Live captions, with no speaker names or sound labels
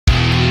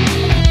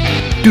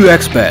to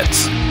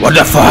Expats. What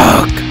the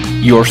fuck?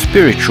 Your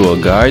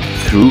spiritual guide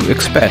through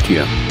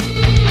Expatia.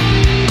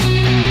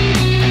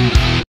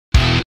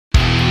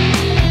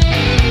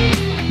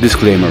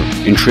 Disclaimer: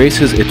 in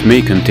traces it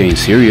may contain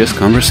serious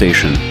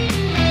conversation.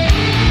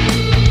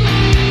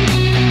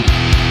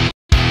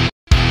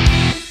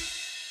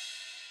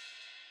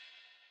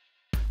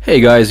 Hey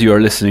guys, you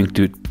are listening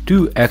to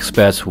Two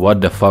Expats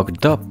What the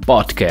Fuck, the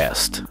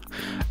podcast.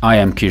 I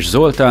am Kis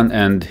Zoltán,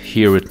 and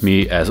here with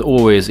me as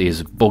always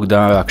is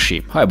Bogdan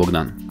Lakshi. Hi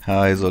Bogdan.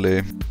 Hi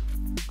Zoli.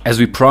 As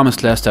we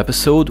promised last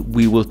episode,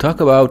 we will talk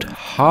about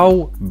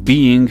how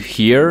being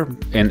here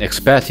in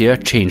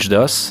Expatia changed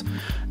us,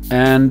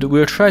 and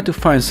we'll try to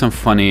find some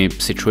funny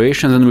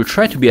situations, and we'll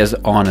try to be as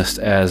honest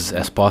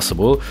as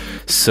possible.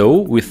 So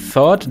we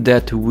thought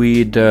that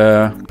we'd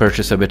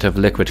purchase a bit of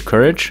liquid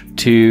courage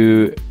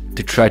to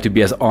try to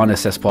be as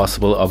honest as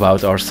possible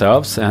about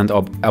ourselves and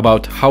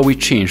about how we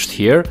changed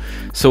here.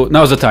 So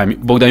now's the time.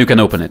 Bogdan, you can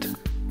open it.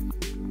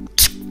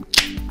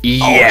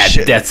 Yeah,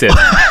 oh, that's it.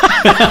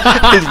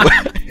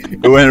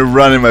 It went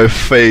right in my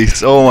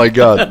face. Oh my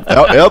god.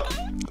 Yep,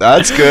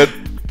 that's good.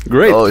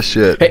 Great. Oh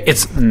shit. Hey,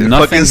 it's It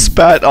nothing. fucking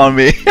spat on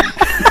me.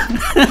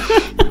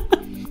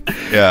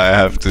 Yeah, I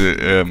have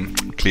to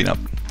clean up.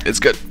 It's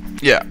good.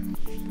 Yeah,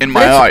 in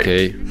my eye.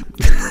 Okay.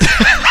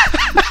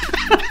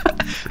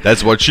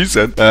 That's what she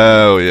said.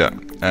 Oh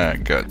yeah,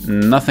 good.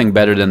 Nothing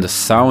better than the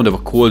sound of a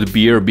cold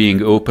beer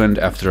being opened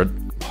after a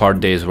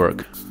hard day's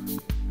work.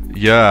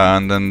 Yeah,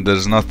 and then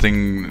there's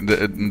nothing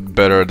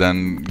better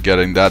than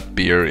getting that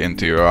beer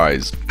into your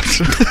eyes.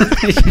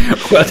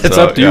 Well, that's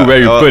up to you where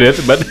you put it,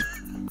 but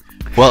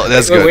well,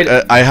 that's wait,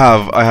 good. I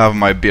have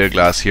my beer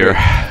glass here.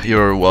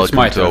 You're welcome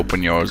my to turn.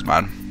 open yours,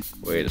 man.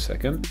 wait a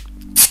second.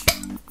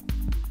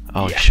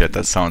 Oh Yeah. shit,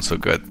 that sounds so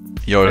good.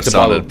 Yours It's a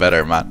sounded bottle.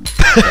 better, man.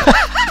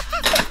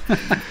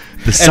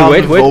 The sound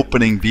wait, of wait.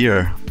 opening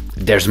beer.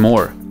 There's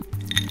more.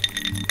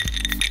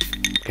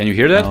 Can you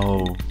hear that?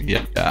 Oh,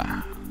 yeah.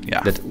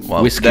 Yeah. That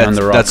whiskey on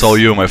the That's rocks. all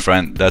you, my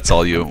friend. That's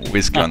all you.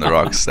 Whiskey on the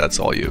rocks. That's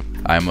all you.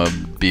 I'm a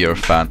beer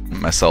fan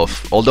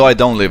myself, although I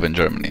don't live in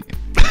Germany.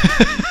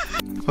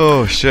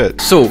 Oh shit.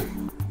 So,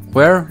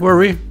 where were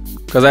we?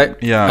 Because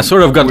I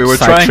sort of got we were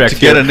trying to sidetracked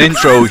get here. an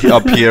intro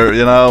up here.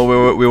 You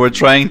know, we were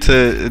trying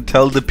to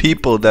tell the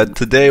people that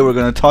today we're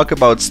gonna talk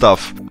about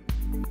stuff.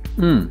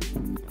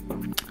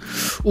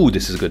 Ooh,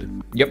 this is good.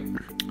 Yep.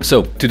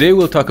 So, today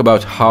we'll talk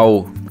about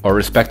how our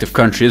respective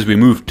countries we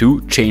moved to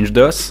changed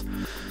us.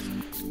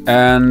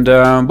 And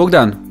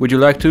Bogdan, would you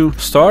like to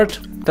start?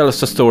 Tell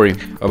us a story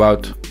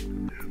about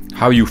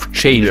how you've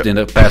changed in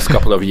the past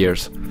couple of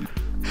years.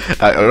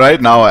 Right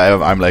now,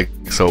 I'm like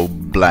so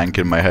blank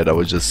in my head. I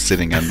was just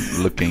sitting and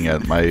looking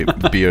at my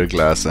beer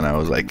glass, and I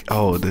was like,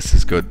 "Oh, this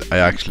is good. I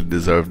actually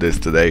deserve this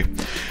today."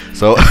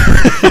 So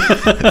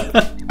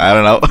I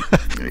don't know.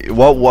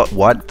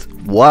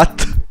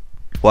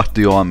 What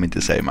do you want me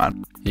to say,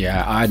 man?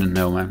 Yeah, I don't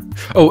know, man.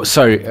 Oh,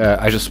 sorry.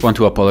 I just want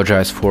to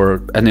apologize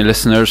for any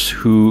listeners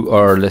who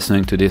are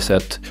listening to this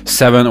at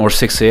 7 or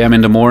 6 a.m. in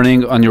the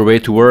morning on your way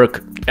to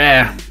work.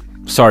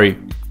 Sorry.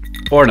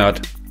 Or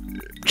not.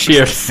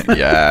 Cheers.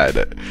 Yeah,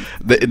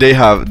 they'll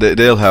have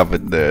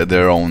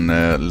their own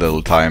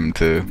little time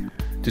to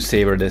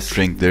savor this.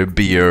 drink their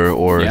beer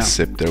or Yeah.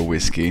 sip their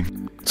whiskey.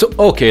 So,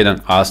 okay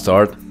then, I'll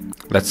start.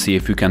 Let's see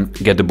if you can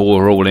get the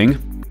ball rolling.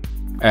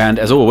 And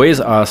as always,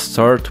 I'll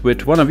start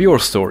with one of your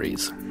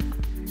stories.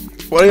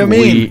 What do you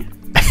mean?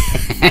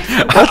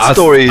 What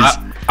stories?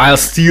 I'll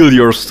steal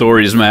your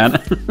stories, man.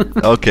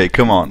 Okay,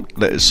 come on.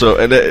 Let's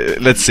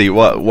see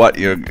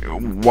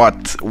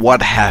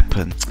what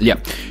happened. Yeah,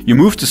 you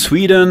moved to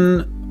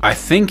Sweden. I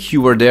think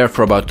you were there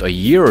for about a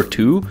year or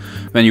two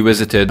when you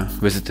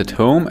visited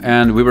home,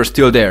 and we were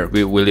still there.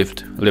 We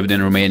lived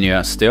in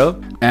Romania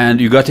still, and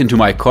you got into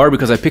my car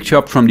because I picked you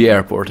up from the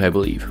airport, I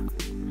believe.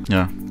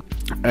 Yeah.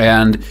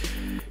 And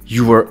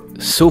you were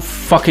so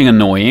fucking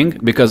annoying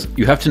because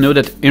you have to know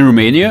that in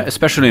Romania,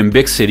 especially in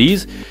big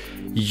cities,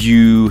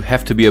 you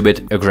have to be a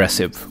bit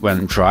aggressive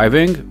when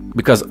driving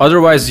because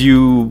otherwise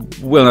you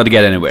will not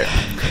get anywhere.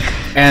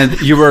 And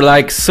you were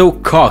like so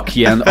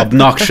cocky and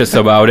obnoxious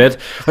about it.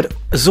 But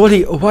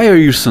Zoli, why are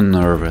you so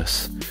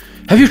nervous?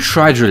 Have you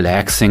tried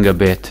relaxing a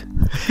bit?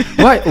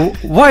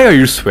 Why are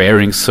you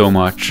swearing so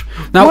much?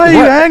 Now, Why are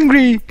you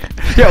angry?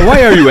 Yeah,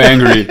 why are you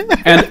angry?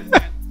 And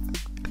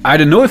I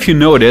don't know if you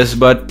know this,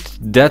 but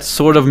that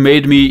sort of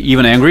made me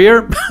even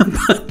angrier.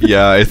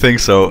 Yeah, I think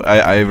so.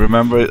 I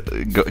remember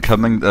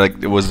coming,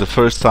 like, it was the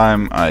first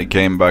time I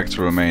came back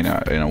to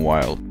Romania in a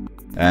while.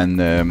 And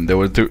there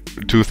were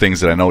two things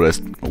that I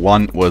noticed.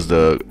 One was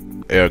the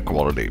air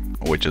quality,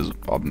 which is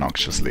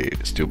obnoxiously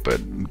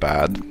stupid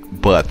bad.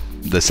 But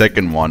the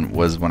second one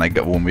was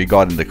when we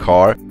got in the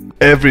car,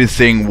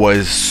 everything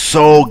was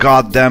so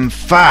goddamn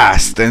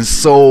fast and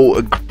so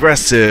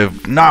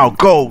aggressive. Now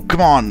go,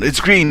 come on, it's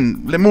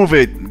green, move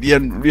it. Yeah,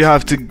 you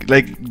have to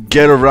like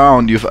get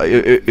around.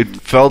 It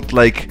felt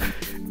like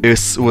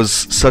it was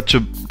such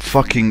a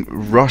fucking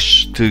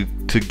rush to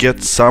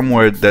get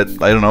somewhere that,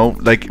 I don't know,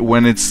 like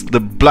when it's the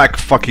Black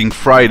fucking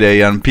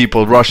Friday and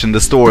people rush in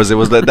the stores, it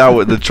was like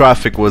that. The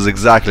traffic was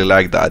exactly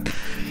like that.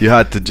 You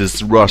had to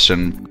just rush,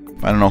 and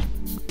I don't know,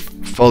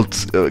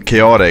 felt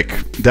chaotic.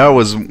 That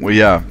was,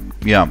 yeah.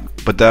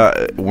 But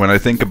that, when I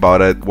think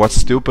about it, what's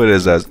stupid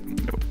is that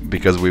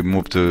because we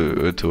moved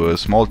to a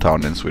small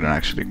town in Sweden,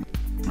 actually,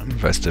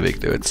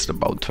 Västervik, it's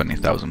about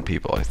 20,000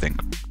 people, I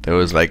think. There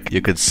was, like,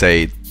 you could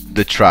say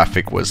the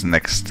traffic was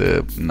next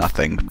to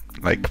nothing.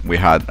 Like, we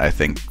had, I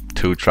think,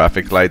 2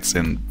 traffic lights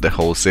in the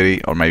whole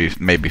city, or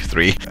maybe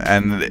 3.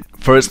 And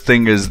first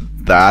thing is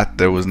that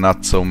there was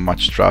not so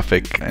much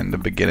traffic in the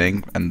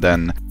beginning, and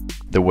then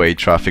the way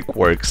traffic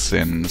works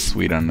in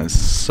Sweden is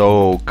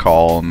so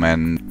calm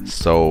and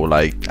so,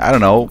 like, I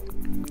don't know,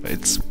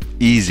 it's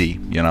easy,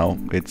 you know,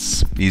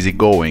 it's easy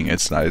going.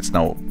 It's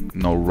no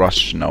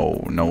rush,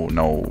 no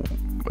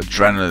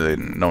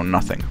adrenaline, no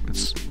nothing.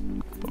 It's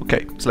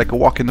okay. It's like a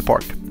walk in the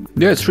park.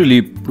 Yeah, it's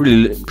really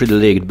pretty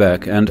laid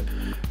back. And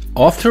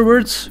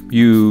afterwards,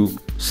 you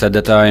said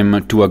that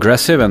I'm too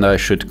aggressive and I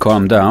should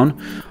calm down.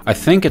 I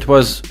think it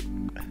was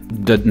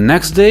the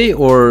next day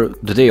or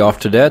the day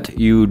after that,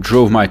 you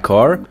drove my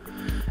car,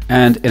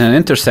 and in an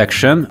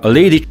intersection, a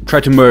lady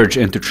tried to merge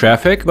into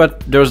traffic, but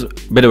there was a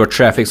bit of a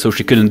traffic, so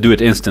she couldn't do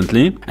it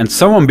instantly. And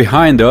someone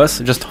behind us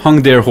just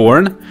hung their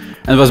horn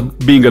and was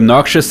being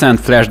obnoxious and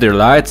flashed their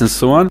lights and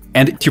so on.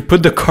 And you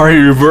put the car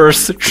in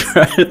reverse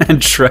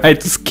and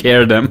tried to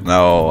scare them.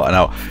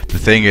 No. The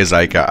thing is,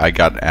 I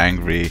got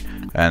angry,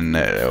 and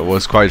it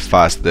was quite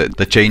fast.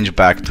 The change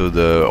back to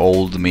the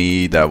old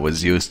me that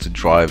was used to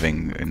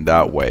driving in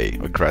that way,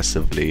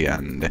 aggressively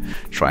and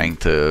trying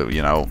to,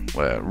 you know,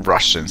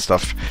 rush and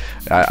stuff.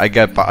 I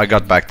got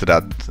back to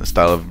that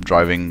style of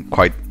driving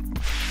quite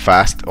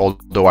fast,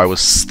 although I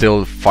was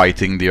still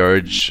fighting the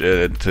urge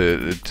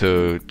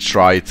to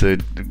try to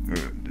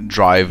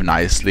drive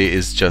nicely.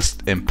 Is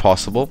just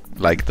impossible.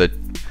 Like,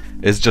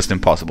 it's just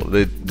impossible.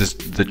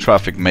 The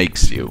traffic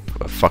makes you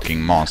a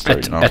fucking monster.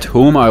 You know? At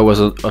home, I was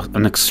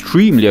an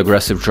extremely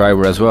aggressive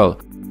driver as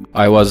well.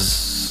 I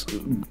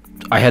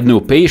had no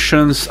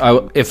patience.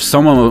 If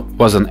someone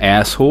was an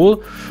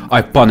asshole,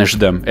 I punished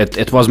them.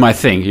 It was my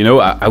thing, you know.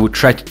 I would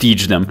try to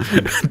teach them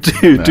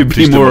to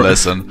be more. A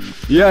lesson.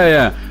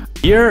 Yeah.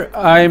 Here,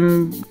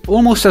 I'm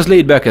almost as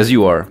laid back as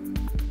you are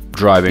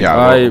driving.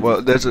 Yeah,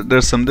 well,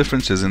 there's some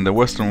differences in the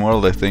Western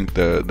world. I think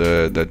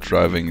the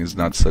driving is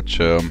not such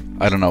a,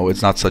 I don't know,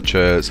 it's not such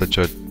a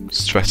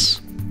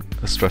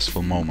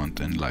stressful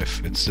moment in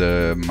life. It's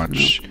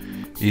much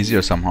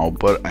easier somehow,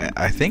 but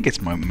I think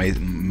it's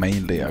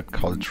mainly a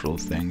cultural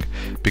thing,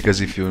 because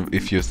if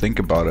you think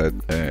about it,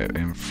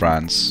 in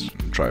France,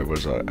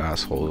 drivers are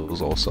assholes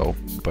also,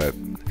 but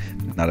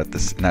not in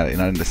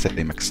the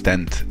same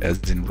extent as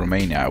in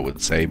Romania, I would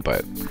say.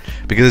 But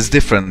because it's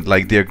different,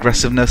 like the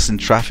aggressiveness in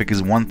traffic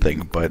is one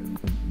thing, but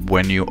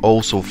when you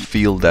also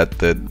feel that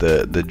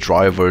the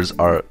drivers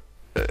are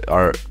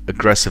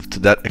aggressive to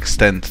that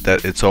extent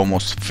that it's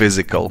almost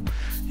physical,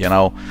 you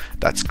know,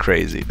 that's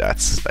crazy.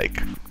 That's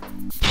like,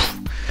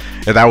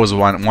 and that was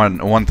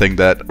one thing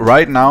that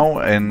right now,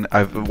 and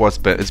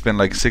it's been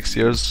like 6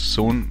 years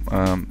soon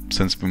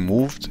since we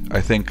moved.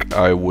 I think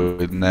I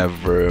would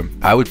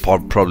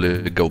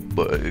probably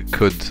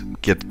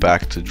could get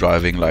back to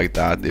driving like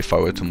that if I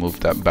were to move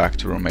that back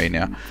to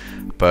Romania,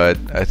 but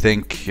I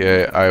think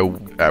I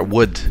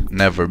would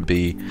never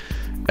be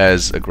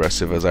as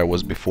aggressive as I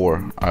was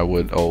before. I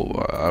would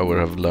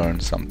have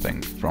learned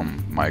something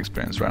from my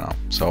experience right now.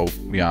 So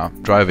yeah,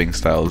 driving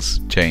styles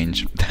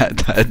change.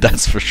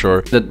 That's for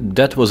sure.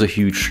 That was a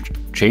huge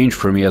change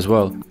for me as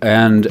well.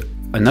 And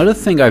another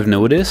thing I've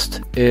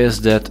noticed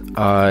is that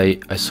I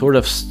sort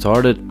of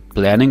started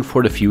planning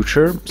for the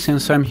future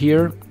since I'm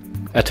here.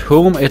 At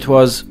home, it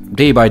was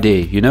day by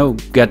day, you know,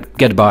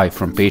 get by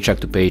from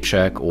paycheck to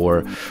paycheck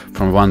or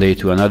from one day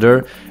to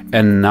another.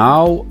 And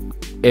now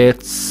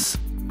it's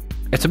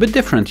a bit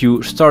different.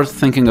 You start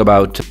thinking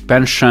about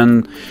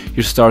pension,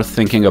 you start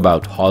thinking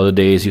about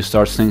holidays, you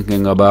start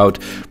thinking about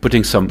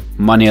putting some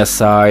money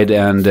aside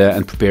and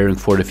preparing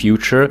for the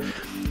future,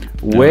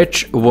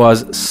 which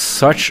was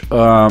such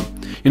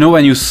you know,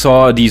 when you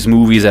saw these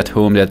movies at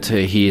home that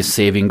he is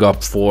saving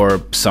up for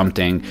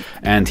something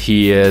and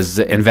he is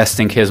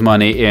investing his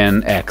money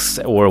in X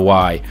or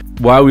Y.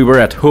 While we were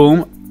at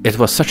home, it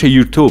was such a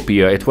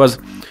utopia. It was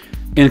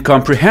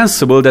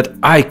incomprehensible that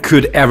I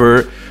could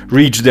ever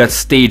reach that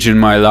stage in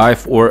my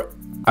life, or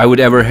I would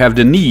ever have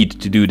the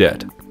need to do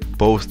that.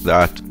 Both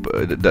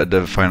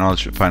the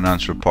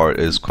financial part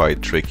is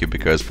quite tricky,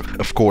 because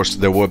of course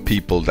there were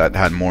people that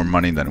had more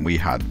money than we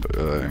had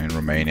in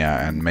Romania,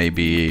 and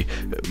maybe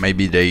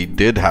they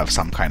did have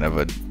some kind of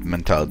a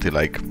mentality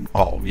like,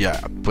 oh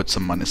yeah, put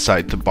some money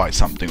aside to buy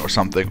something or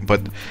something.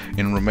 But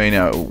in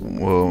Romania,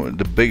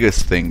 the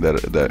biggest thing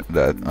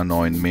that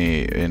annoyed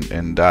me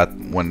in that,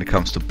 when it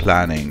comes to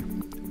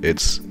planning,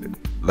 it's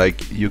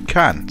like you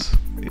can't.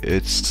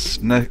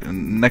 It's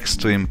next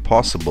to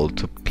impossible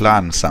to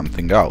plan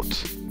something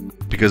out,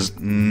 because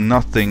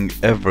nothing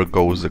ever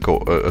goes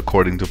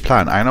according to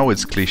plan. I know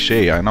it's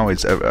cliche. I know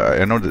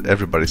that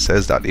everybody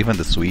says that. Even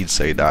the Swedes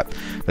say that.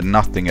 But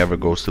nothing ever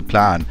goes to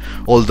plan.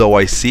 Although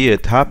I see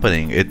it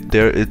happening.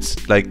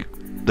 It's like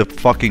the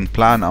fucking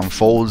plan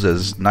unfolds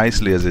as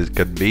nicely as it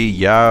could be.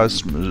 Yeah,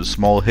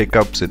 small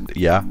hiccups.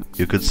 Yeah,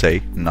 you could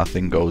say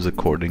nothing goes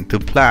according to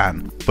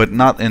plan, but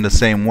not in the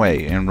same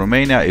way. In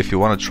Romania, if you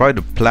want to try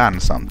to plan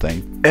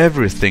something,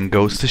 everything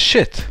goes to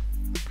shit.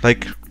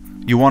 Like,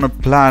 you want to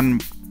plan,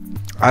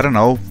 I don't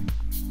know,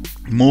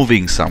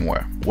 moving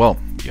somewhere. Well,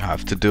 you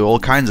have to do all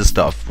kinds of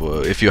stuff.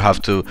 If you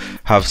have to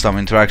have some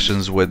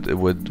interactions with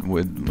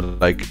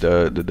like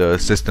the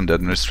assistant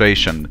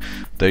administration,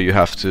 there you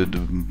have to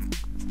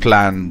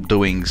plan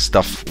doing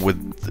stuff with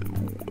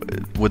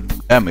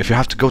them. If you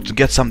have to go to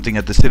get something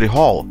at the city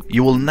hall,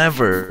 you will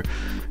never,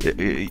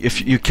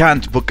 if you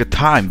can't book a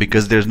time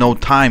because there's no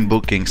time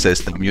booking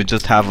system. You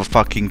just have a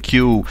fucking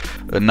queue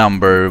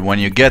number when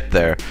you get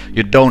there.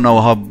 You don't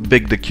know how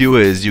big the queue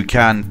is. You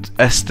can't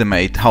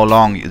estimate how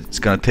long it's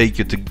gonna take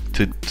you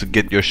to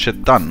get your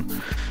shit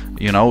done.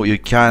 You know, you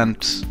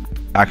can't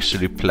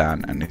actually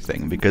plan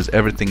anything because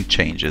everything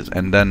changes,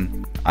 and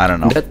then I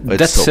don't know.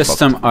 That so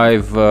system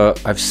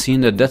fucked. I've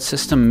seen that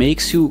system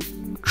makes you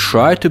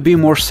try to be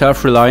more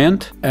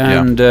self-reliant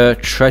and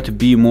try to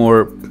be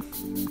more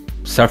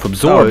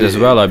self-absorbed as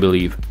well, I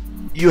believe.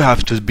 You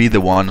have to be the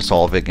one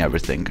solving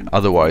everything,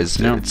 otherwise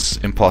it's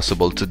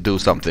impossible to do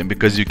something,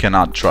 because you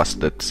cannot trust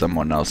that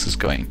someone else is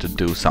going to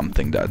do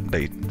something that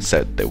they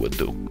said they would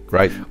do,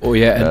 right? Oh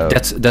yeah, and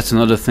that's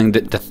another thing,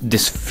 that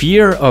this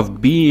fear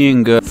of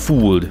being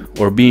fooled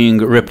or being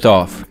ripped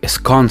off is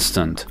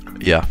constant.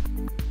 Yeah.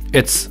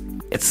 It's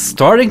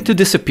starting to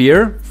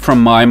disappear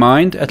from my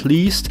mind, at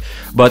least,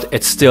 but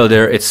it's still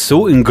there. It's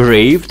so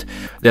engraved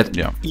that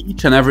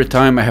each and every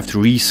time I have to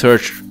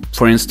research.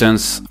 For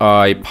instance,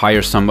 I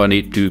hire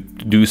somebody to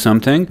do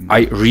something.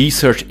 I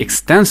research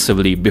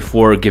extensively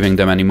before giving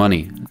them any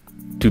money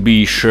to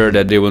be sure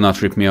that they will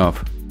not rip me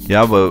off.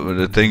 Yeah, but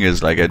the thing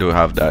is, like, I do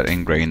have that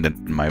ingrained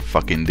in my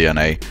fucking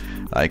DNA.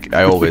 Like,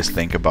 I always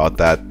think about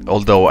that.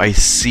 Although I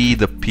see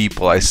the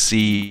people, I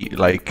see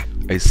if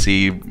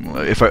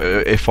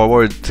I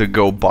were to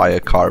go buy a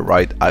car,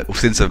 right?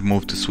 Since I've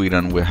moved to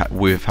Sweden,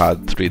 we've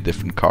had 3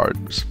 different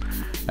cars.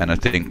 And I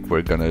think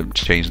we're gonna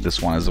change this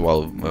one as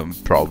well,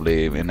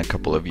 probably in a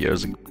couple of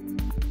years.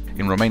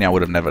 In Romania, I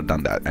would have never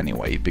done that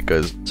anyway,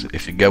 because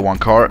if you get one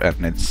car and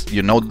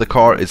you know the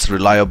car, it's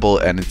reliable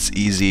and it's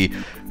easy,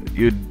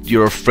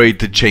 you're afraid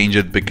to change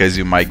it because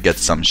you might get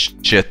some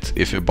shit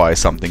if you buy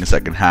something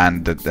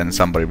secondhand that then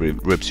somebody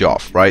rips you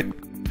off, right?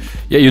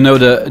 Yeah, you know,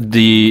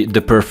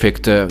 the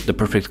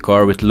perfect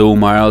car with low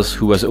miles,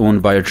 who was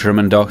owned by a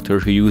German doctor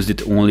who used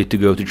it only to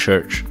go to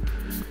church.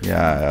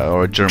 Yeah,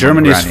 or a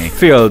Germany granny.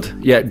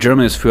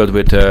 Germany is filled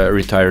with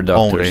retired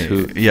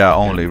doctors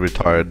only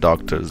retired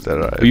doctors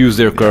that who use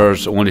their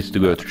cars only to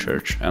go to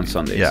church on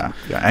Sundays. Yeah,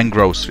 and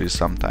groceries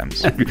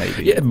sometimes,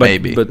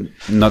 maybe. But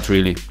not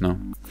really, no.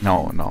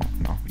 No.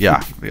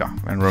 Yeah.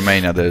 In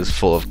Romania, there's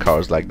full of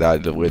cars like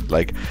that with,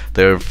 like,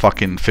 they're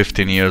fucking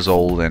 15 years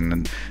old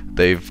and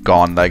they've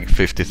gone like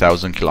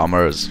 50,000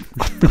 kilometers.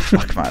 What the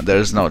fuck, man?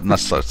 There's not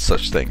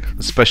such thing.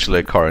 Especially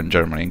a car in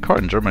Germany.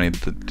 In Germany,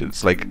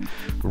 it's like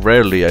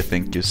rarely, I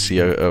think, you see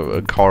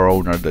a car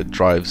owner that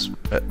drives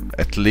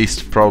at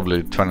least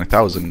probably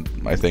 20,000,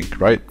 I think,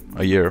 right?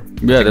 A year.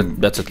 Yeah,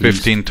 that's at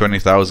least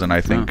 15-20,000,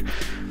 I think.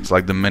 It's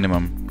like the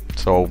minimum.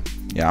 So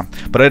yeah,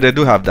 but I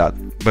do have that.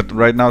 But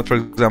right now, for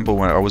example,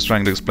 when I was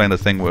trying to explain the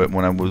thing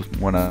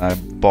when I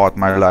bought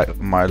my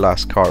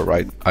last car,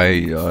 right?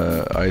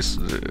 I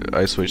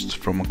switched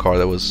from a car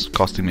that was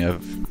costing me a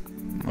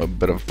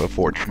bit of a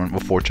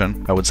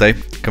fortune, I would say,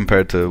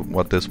 compared to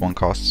what this one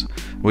costs.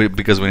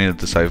 Because we needed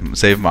to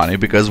save money,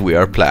 because we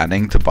are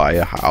planning to buy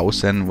a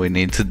house and we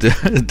need to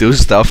do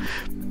stuff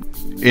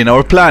in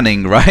our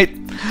planning, right?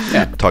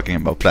 Yeah. Talking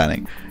about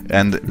planning.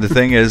 And the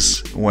thing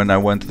is, when I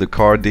went to the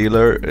car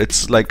dealer,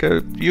 it's like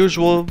a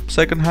usual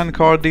second-hand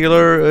car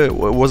dealer. It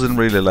wasn't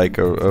really like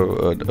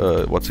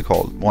a what's it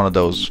called? One of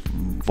those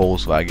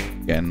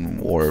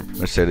Volkswagen or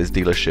Mercedes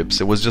dealerships.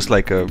 It was just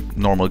like a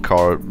normal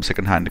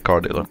second-hand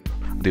car dealer,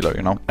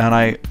 you know.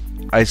 And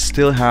I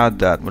still had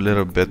that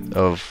little bit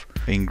of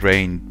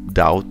ingrained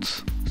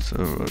doubt, so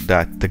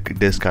that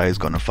this guy is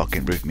gonna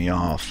fucking rip me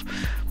off.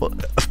 Well,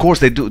 of course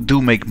they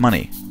do make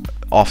money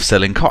off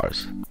selling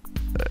cars.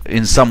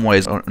 In some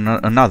ways or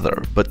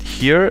another, but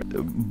here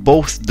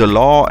both the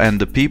law and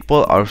the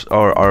people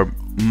are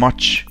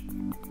much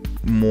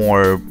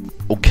more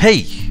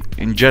okay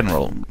in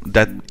general,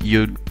 that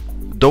you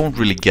don't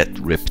really get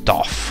ripped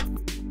off.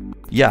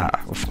 Yeah,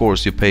 of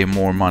course you pay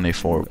more money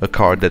for a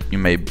car that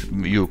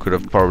you could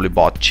have probably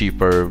bought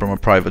cheaper from a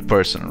private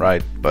person,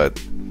 right?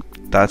 But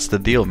that's the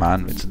deal,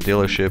 man. It's a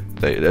dealership,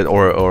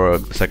 or a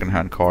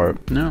second-hand car.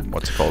 No,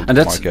 what's it called? And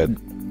market.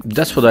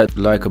 That's what I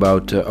like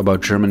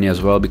about Germany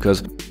as well,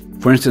 because,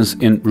 for instance,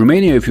 in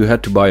Romania, if you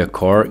had to buy a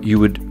car, you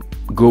would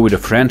go with a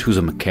friend who's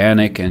a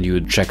mechanic and you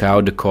would check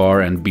out the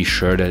car and be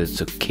sure that it's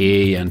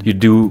okay, and you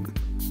do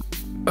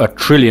a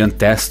trillion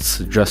tests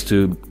just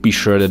to be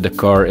sure that the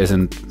car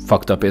isn't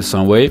fucked up in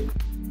some way.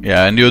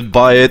 Yeah, and you'd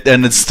buy it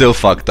and it's still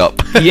fucked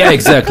up. Yeah,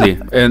 exactly.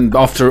 And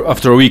after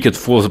a week it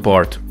falls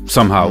apart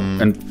somehow.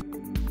 And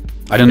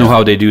I don't know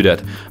how they do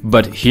that.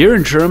 But here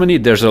in Germany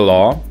there's a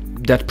law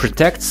that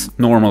protects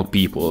normal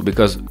people,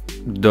 because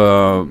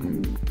the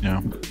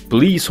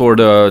police or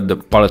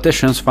the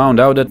politicians found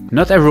out that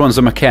not everyone's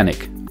a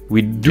mechanic.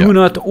 We do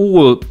not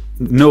all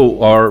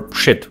know our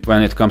shit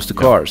when it comes to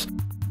cars.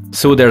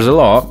 So there's a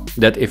law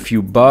that if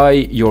you buy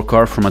your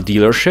car from a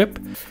dealership,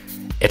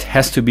 it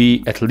has to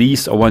be at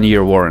least a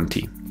 1-year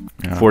warranty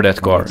for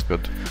that car. That's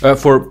good.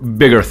 For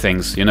bigger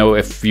things, you know,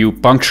 if you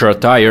puncture a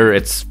tire,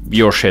 it's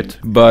your shit.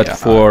 But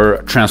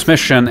for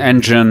transmission,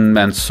 engine,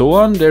 and so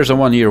on, there's a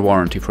 1-year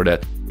warranty for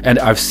that. And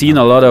I've seen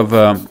a lot of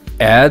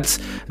ads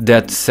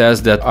that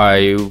says that I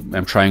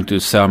am trying to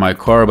sell my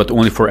car, but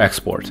only for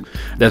export.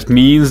 That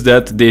means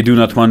that they do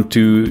not want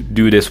to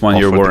do this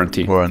 1-year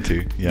warranty.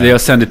 They'll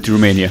send it to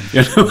Romania.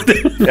 You know?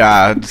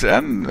 Yeah,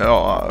 and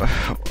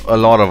a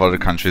lot of other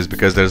countries,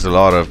 because there's a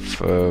lot of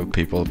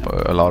people,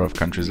 a lot of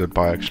countries that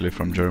buy actually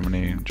from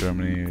Germany.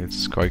 Germany,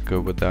 it's quite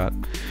good with that.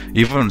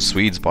 Even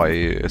Swedes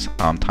buy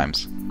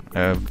sometimes.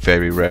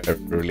 Very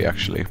rarely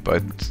actually,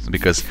 but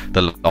because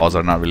the laws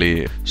are not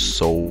really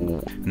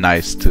so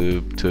nice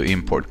to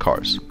import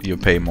cars. You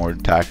pay more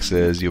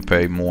taxes, you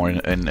pay more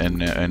in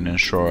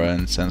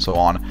insurance and so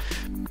on,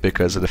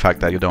 because of the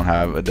fact that you don't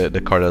have the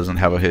car doesn't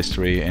have a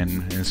history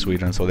in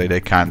Sweden, so they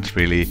can't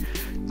really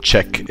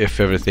check if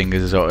everything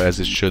is as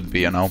it should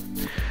be, you know.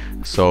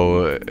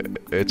 So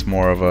it's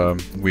more of a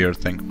weird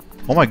thing.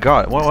 Oh my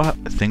god, well,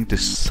 I think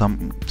there's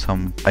some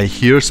I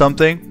hear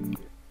something.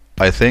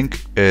 I think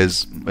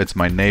it's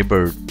my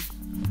neighbor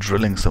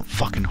drilling some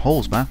fucking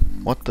holes, man.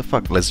 What the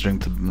fuck? Let's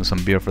drink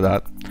some beer for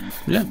that.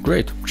 Yeah,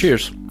 great.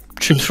 Cheers.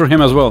 Cheers for him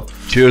as well.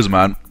 Cheers,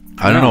 man.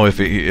 I don't know if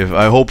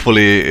I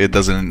hopefully it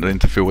doesn't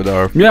interfere with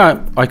our.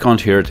 Yeah, I can't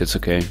hear it. It's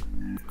okay.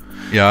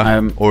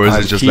 Yeah. Or is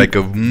it just like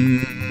a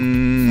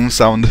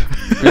sound?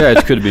 Yeah,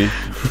 it could be.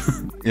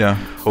 Yeah.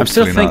 I'm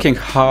still thinking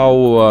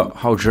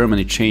how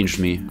Germany changed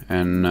me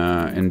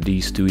in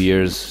these 2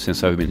 years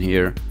since I've been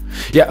here.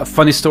 Yeah,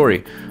 funny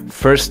story.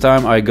 First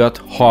time I got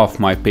half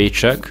my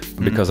paycheck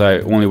because I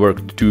only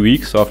worked 2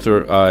 weeks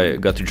after I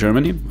got to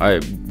Germany. I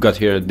got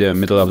here at the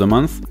middle of the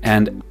month,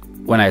 and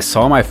when I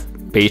saw my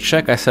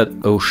paycheck, I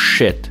said, "Oh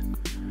shit,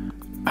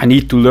 I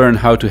need to learn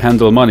how to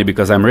handle money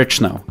because I'm rich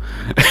now."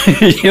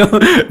 You know,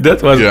 that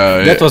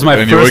was my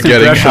and first you were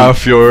getting impression.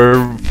 half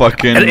your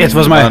fucking And it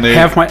was my money.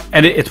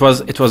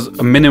 it was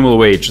a minimal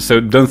wage. So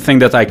don't think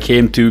that I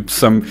came to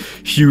some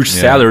huge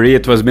salary.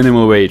 It was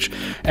minimal wage.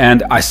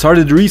 And I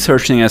started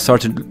researching, I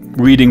started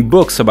reading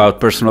books about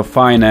personal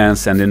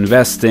finance and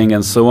investing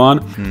and so on,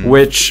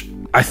 which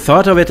I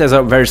thought of it as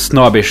a very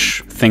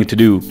snobbish thing to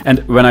do. And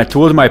when I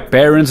told my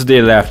parents,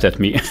 they laughed at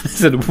me. I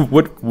said,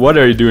 what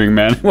are you doing,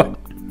 man? What?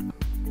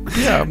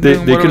 Yeah, they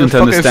couldn't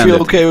understand feel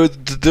it. okay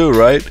to do,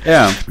 right?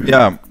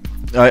 Yeah.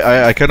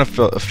 I kind of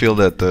feel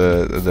that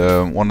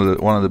the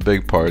one of the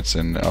big parts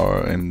in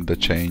the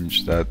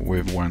change that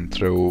we've went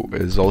through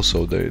is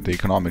also the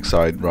economic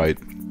side, right?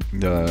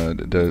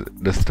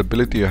 The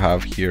stability you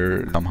have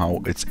here,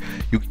 somehow it's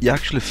you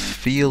actually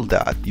feel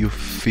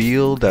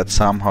that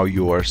somehow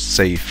you are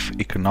safe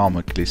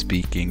economically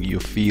speaking. You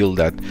feel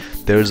that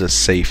there's a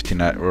safety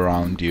net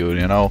around you,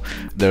 you know.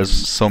 There's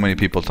so many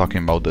people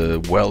talking about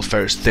the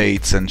welfare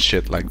states and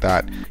shit like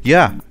that.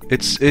 Yeah,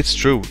 it's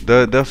true.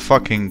 The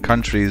fucking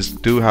countries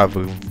do have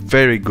a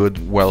very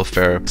good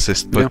welfare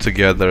system put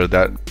together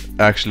that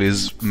actually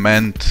is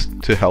meant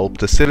to help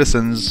the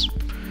citizens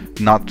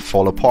not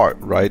fall apart,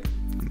 right?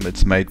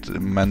 It's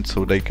meant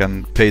so they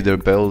can pay their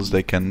bills,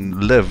 they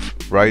can live,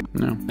 right?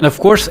 Yeah. And of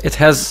course it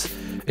has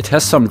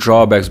some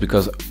drawbacks,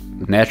 because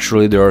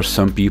naturally there are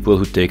some people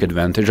who take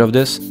advantage of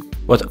this.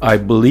 But I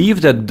believe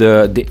that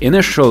the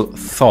initial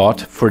thought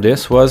for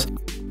this was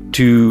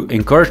to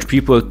encourage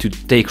people to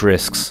take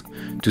risks,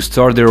 to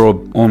start their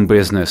own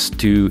business,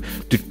 to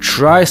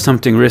try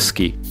something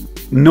risky,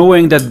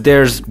 knowing that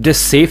there's this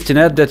safety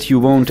net that you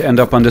won't end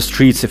up on the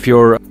streets if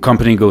your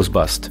company goes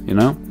bust, you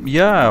know?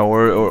 Yeah,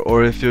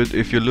 or if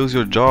you lose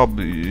your job,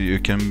 you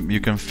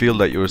can feel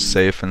that you're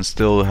safe and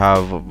still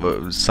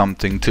have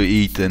something to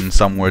eat and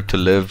somewhere to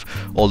live,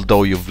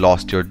 although you've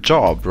lost your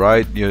job,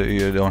 right?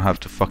 You don't have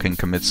to fucking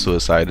commit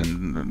suicide,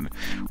 and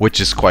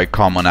which is quite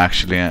common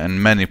actually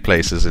in many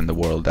places in the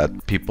world, that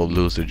people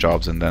lose their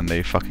jobs and then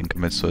they fucking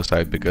commit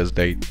suicide because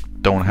they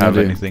don't have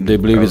anything. They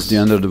believe it's the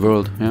end of the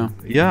world.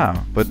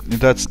 Yeah, but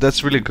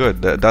that's really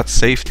good. That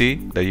safety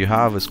that you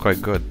have is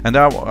quite good. And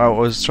I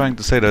was trying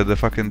to say that the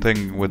fucking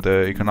thing with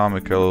the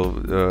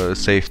economical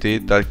safety,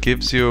 that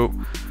gives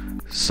you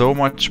so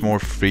much more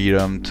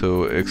freedom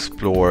to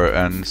explore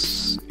and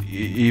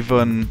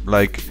even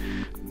like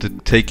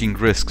taking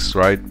risks,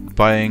 right?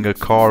 Buying a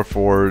car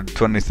for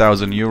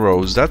 20,000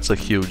 euros, that's a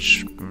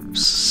huge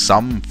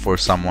sum for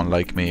someone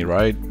like me,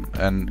 right?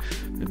 And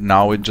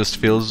now it just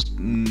feels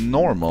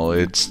normal.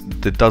 It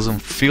doesn't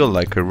feel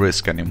like a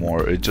risk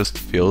anymore. It just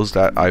feels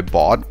that I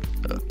bought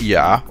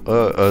yeah,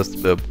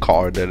 a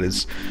car that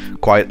is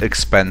quite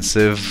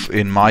expensive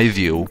in my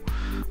view.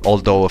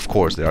 Although, of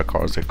course, there are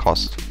cars that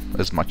cost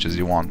as much as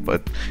you want,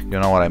 but you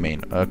know what I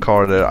mean. A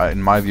car that,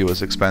 in my view,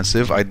 is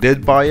expensive. I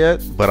did buy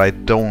it, but I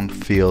don't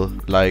feel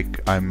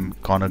like I'm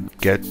gonna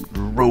get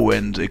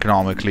ruined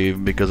economically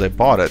because I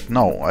bought it.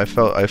 No, I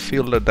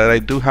feel that I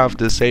do have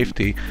the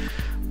safety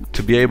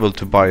to be able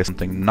to buy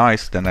something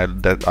nice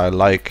that I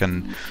like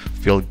and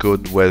feel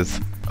good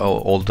with.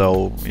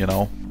 Although, you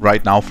know,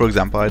 right now, for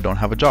example, I don't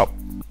have a job.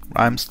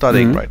 I'm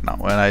studying right now,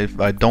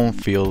 and I don't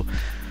feel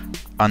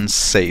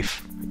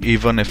unsafe.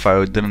 Even if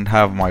I didn't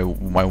have my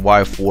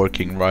wife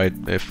working, right?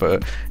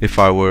 If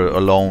I were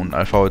alone,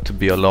 if I were to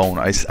be alone,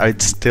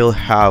 I'd still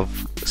have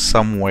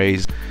some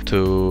ways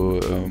to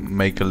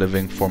make a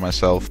living for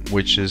myself,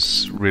 which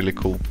is really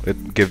cool.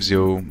 It gives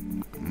you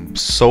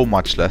so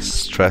much less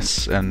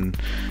stress and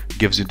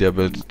gives you the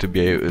ability to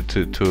be able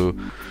to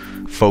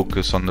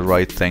focus on the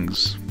right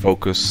things,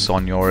 focus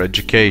on your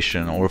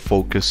education, or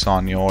focus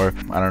on your,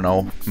 I don't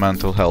know,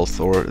 mental health,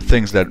 or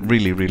things that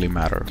really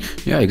matter.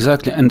 Yeah,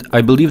 exactly. And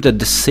I believe that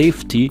the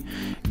safety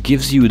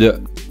gives you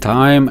the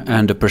time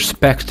and the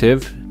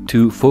perspective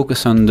to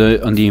focus on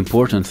the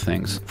important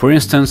things. For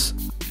instance,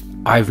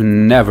 I've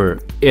never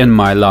in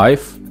my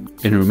life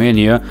in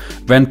Romania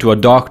went to a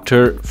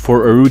doctor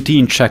for a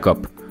routine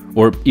checkup,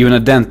 or even a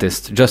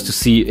dentist, just to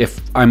see if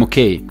I'm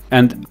okay.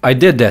 And I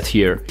did that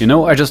here, you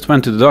know. I just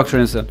went to the doctor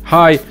and said,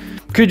 "Hi,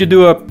 could you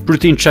do a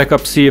routine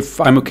checkup, see if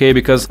I'm okay?"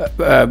 Because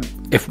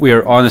if we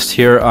are honest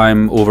here,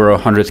 I'm over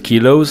 100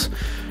 kilos,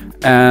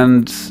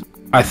 and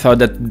I thought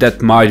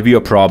that might be a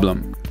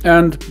problem.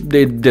 And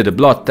they did a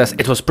blood test.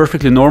 It was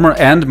perfectly normal,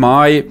 and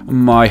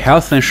my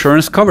health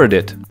insurance covered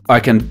it. I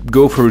can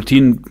go for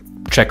routine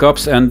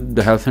checkups, and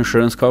the health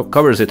insurance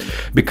covers it,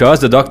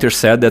 because the doctor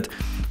said that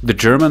the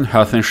German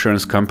health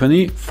insurance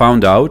company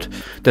found out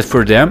that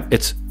for them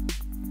it's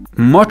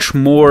much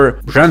more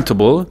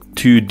rentable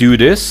to do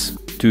this,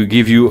 to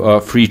give you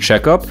a free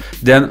checkup,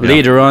 than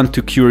later on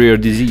to cure your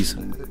disease.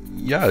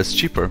 Yeah, it's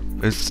cheaper.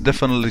 It's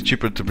definitely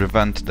cheaper to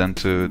prevent than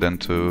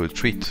to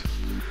treat.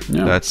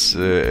 Yeah. That's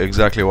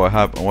exactly what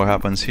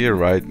happens here,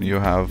 right? You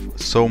have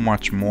so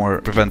much more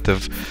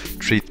preventive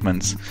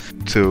treatments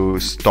to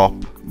stop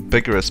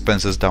bigger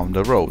expenses down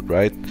the road,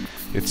 right?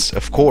 It's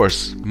of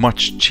course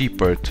much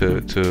cheaper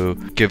to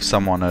give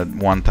someone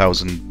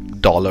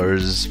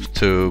 $1,000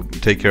 to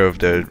take care of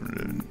their,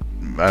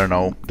 I don't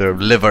know, their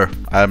liver.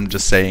 I'm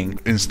just saying,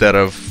 instead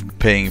of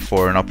paying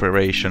for an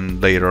operation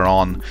later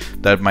on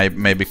that might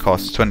maybe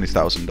cost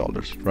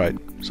 $20,000, right?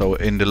 So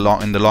in the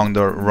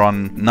longer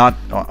run, not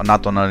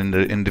on an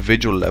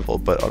individual level,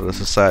 but on a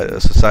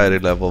society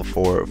level,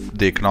 for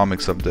the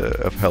economics of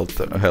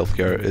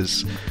healthcare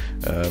is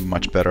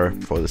much better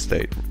for the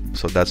state.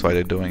 So that's why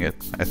they're doing it.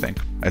 I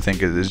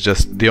think it is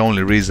just the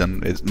only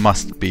reason. It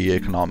must be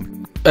economic.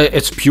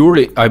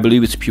 I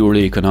believe it's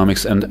purely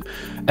economics, and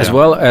as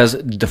well as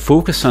the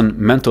focus on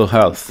mental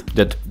health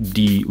that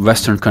the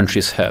Western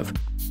countries have.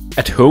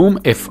 At home,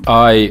 if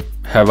I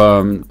have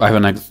an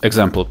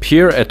example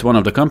here at one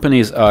of the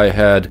companies, I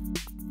had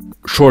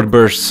short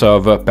bursts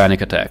of a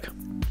panic attack.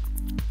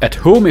 At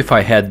home, if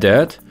I had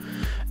that,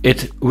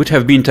 it would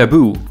have been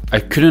taboo. I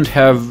couldn't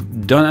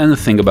have done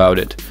anything about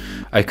it.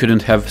 I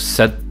couldn't have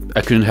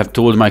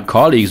told my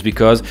colleagues,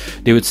 because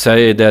they would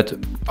say that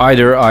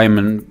either I'm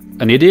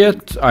an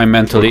idiot, I'm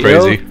mentally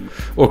ill,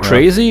 or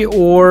crazy,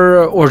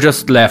 or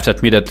just laughed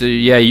at me that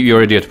yeah, you're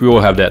an idiot, we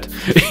all have that.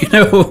 You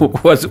know,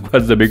 what's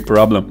the big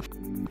problem?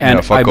 And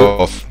yeah, fuck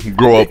off,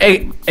 grow up.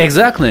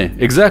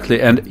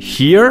 Exactly. And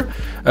here,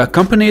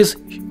 companies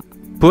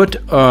put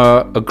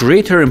a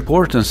greater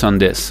importance on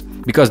this,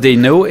 because they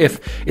know if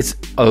it's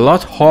a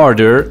lot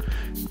harder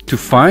to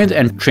find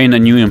and train a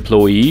new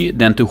employee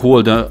than to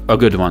hold a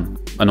good one,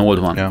 an old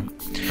one. Yeah,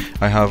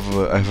 I have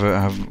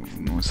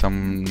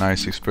some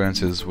nice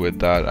experiences with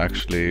that,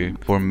 actually.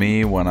 For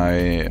me, when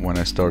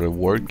I started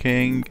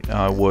working,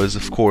 I was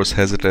of course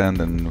hesitant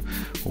and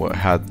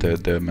had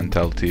the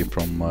mentality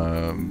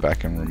from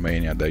back in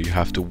Romania that you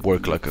have to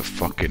work like a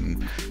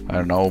fucking, I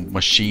don't know,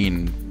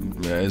 machine,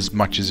 as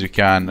much as you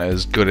can,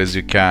 as good as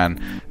you can.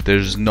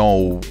 There's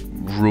no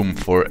room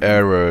for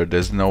error,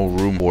 there's no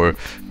room for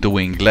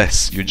doing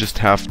less. You just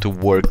have to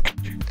work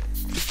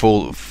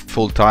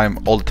full time,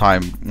 all the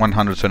time,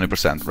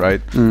 120%,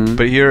 right?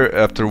 But here,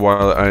 after a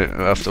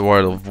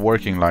while of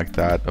working like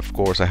that, of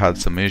course I had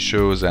some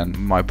issues, and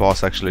my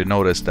boss actually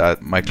noticed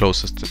that, my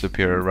closest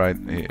superior, right,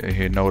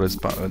 he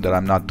noticed that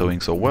I'm not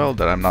doing so well,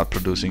 that I'm not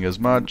producing as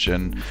much,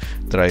 and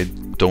that I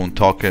don't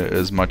talk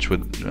as much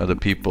with other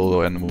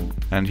people,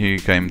 and he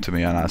came to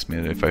me and asked me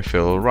if I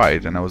feel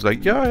right, and I was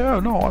like, yeah,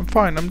 no, I'm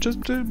fine, I'm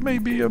just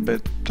maybe a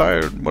bit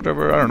tired,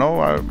 whatever, I don't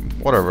know,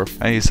 whatever.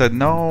 And he said,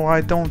 no,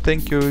 I don't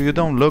think you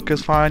don't look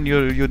as fine,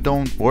 you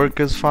don't work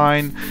as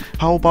fine.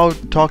 How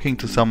about talking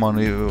to someone?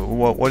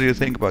 What do you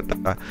think about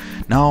that?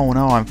 No,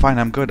 I'm fine,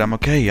 I'm good, I'm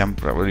okay,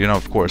 you know,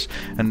 of course.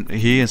 And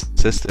he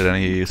insisted, and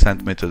he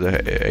sent me to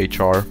the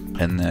HR,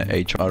 and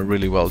HR are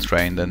really well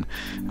trained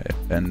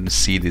and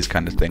see these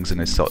kind of things, and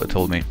they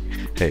told me,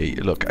 hey,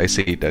 look, I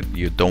see that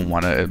you don't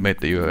want to admit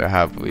that you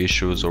have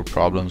issues or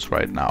problems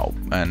right now,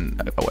 and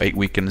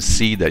we can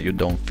see that you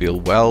don't feel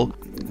well.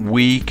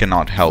 We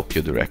cannot help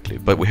you directly,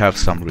 but we have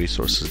some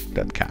resources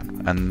that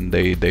can. And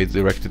they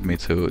directed me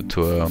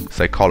to a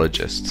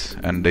psychologist,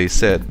 and they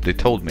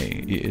told me,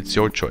 it's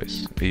your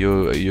choice.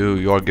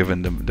 You are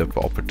given the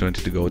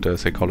opportunity to go to a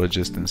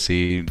psychologist and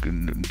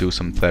do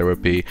some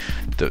therapy.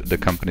 The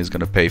company is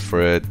gonna pay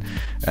for it,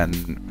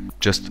 and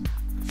just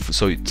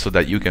so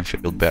that you can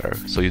feel better,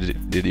 so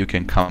you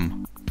can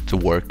come to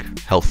work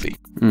healthy.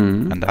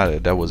 And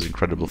that was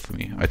incredible for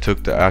me. I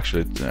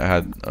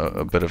had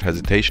a bit of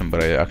hesitation, but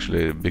I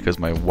actually, because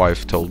my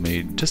wife told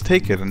me, just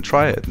take it and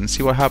try it and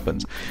see what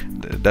happens.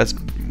 That's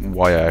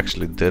why I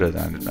actually did it,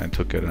 and I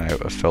took it, and I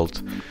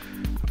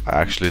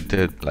actually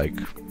did, like,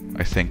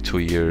 I think 2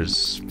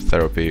 years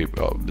therapy,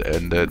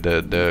 and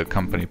the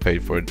company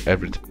paid for it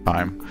every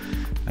time,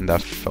 and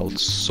that felt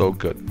so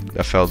good.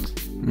 That felt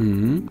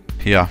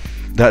yeah,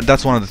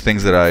 that's one of the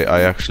things that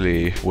I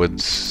actually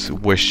would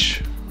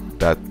wish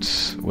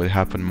that would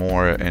happen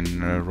more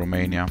in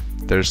Romania.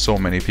 There's so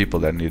many people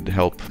that need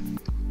help.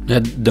 Yeah,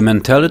 the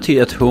mentality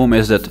at home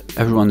is that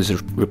everyone is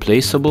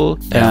replaceable,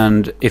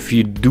 and if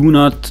you do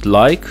not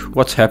like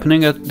what's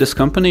happening at this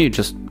company,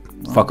 just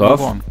fuck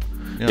off.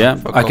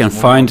 I can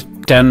find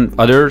 10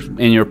 others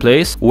in your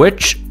place,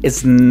 which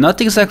is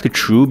not exactly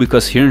true,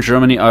 because here in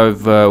Germany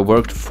I've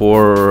worked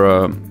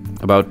for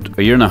about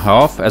a year and a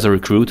half as a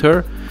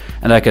recruiter,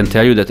 and I can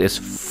tell you that it's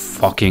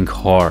fucking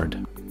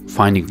hard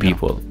finding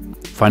people.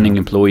 Finding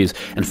employees,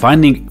 and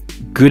finding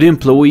good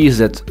employees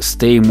that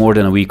stay more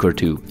than a week or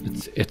two.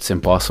 It's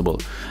impossible.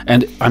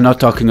 And I'm not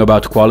talking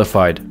about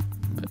qualified.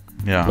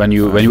 Yeah. When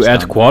you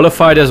add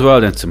qualified as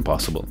well, then it's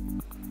impossible.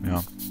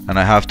 Yeah. And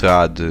I have to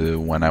add,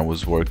 when I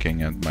was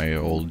working at my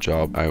old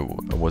job, I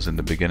was in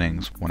the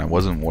beginnings, when I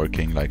wasn't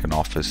working like an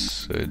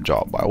office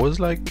job. I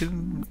was like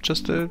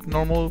just a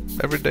normal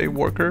everyday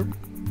worker.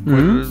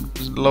 With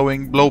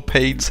low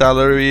paid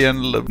salary, and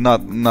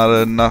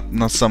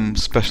not some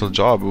special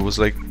job. It was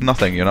like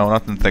nothing,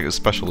 nothing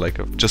special, like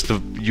just a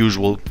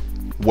usual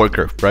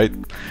worker, right?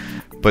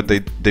 But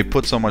they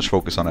put so much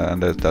focus on it,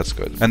 and that's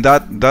good. And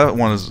that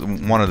one is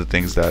one of the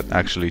things that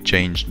actually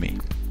changed me.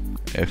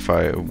 If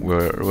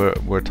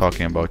we're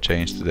talking about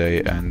change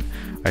today, and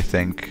I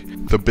think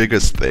the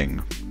biggest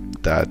thing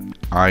that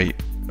I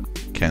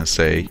can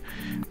say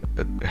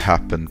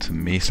happened to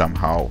me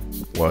somehow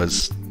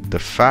was the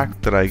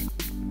fact that I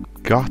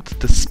got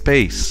the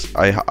space.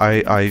 I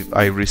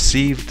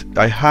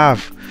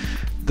have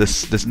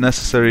this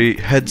necessary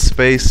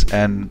headspace,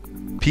 and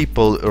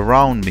people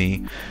around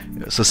me,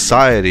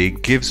 society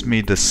gives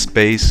me the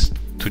space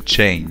to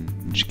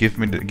change, gives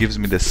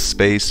me the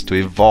space to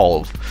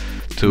evolve,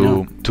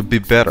 to be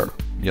better,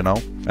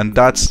 and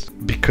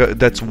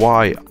that's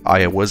why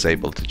I was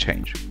able to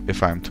change,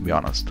 if I'm to be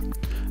honest.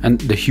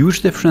 And the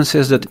huge difference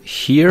is that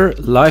here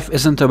life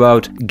isn't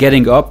about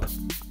getting up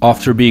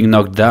after being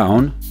knocked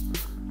down.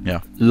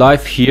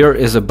 Life here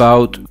is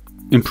about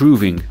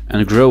improving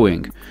and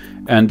growing.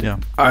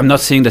 And I'm not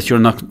saying that you're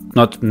not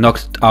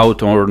knocked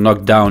out or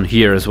knocked down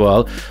here as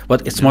well,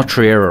 but it's much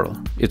rarer.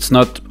 It's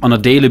not on a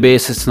daily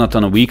basis, it's not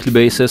on a weekly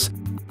basis.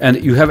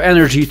 And you have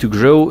energy to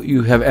grow,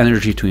 you have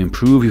energy to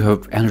improve, you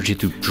have energy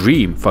to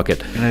dream. Fuck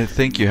it. And I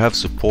think you have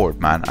support,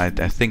 man. I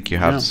think you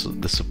have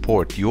the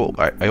support.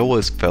 I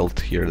always felt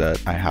here that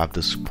I have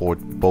the support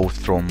both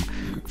from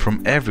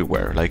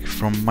everywhere, like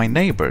from my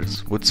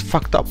neighbors. What's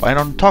fucked up? I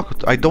don't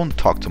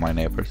talk to my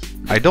neighbors.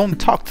 I don't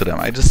talk to them.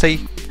 I just say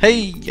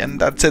hey, and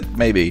that's it,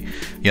 maybe,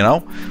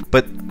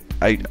 But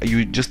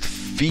you just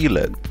feel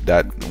it,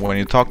 that when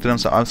you talk to them.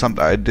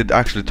 I did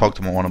actually talk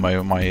to one of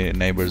my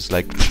neighbors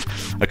like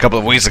a couple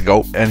of weeks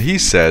ago, and he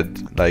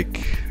said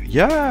like,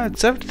 yeah,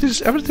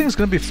 everything's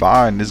gonna be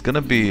fine. It's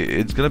gonna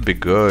be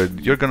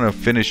good. You're gonna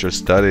finish your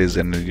studies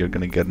and you're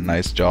gonna get a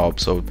nice job.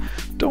 So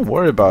don't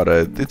worry about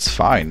it. It's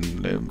fine.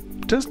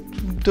 Just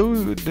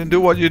do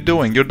what you're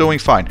doing. You're doing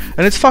fine.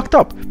 And it's fucked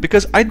up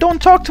because I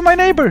don't talk to my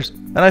neighbors,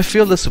 and I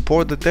feel the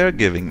support that they're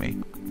giving me.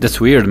 That's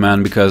weird,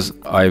 man, because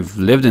I've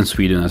lived in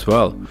Sweden as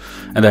well,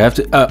 and I have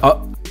to.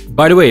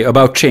 By the way,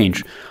 about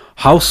change,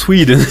 how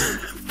Sweden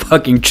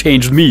fucking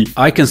changed me.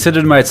 I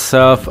considered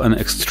myself an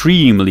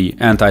extremely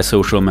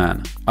antisocial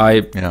man.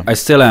 I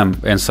still am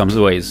in some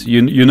ways.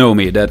 You know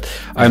me, that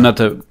I'm not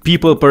a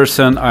people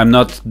person. I'm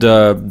not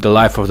the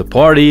life of the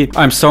party.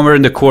 I'm somewhere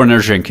in the corner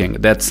drinking.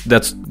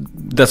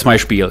 That's my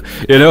spiel.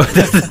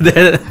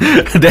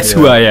 That's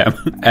who I am.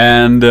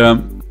 And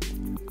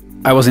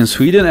I was in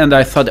Sweden, and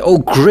I thought, oh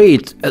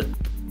great,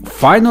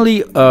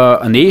 finally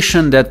a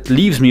nation that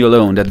leaves me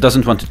alone, that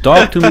doesn't want to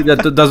talk to me,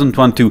 that doesn't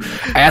want to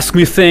ask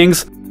me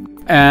things.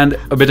 And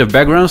a bit of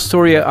background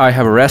story, I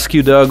have a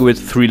rescue dog with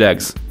 3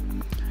 legs.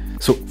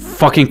 So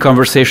fucking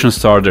conversation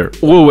starter,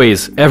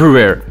 always,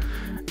 everywhere.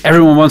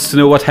 Everyone wants to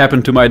know what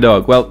happened to my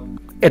dog. Well,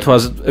 it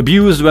was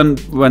abused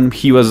when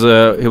he was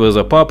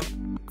a pup,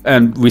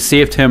 and we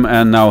saved him,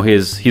 and now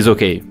he's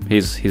okay.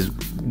 He's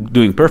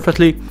doing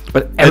perfectly.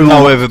 But And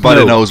now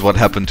everybody knows. knows what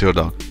happened to your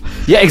dog.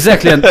 Yeah,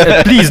 exactly. And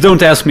please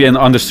don't ask me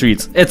on the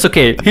streets. It's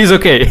okay. He's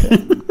okay.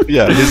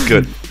 Yeah, he's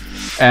good.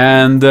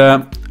 And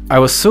I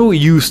was so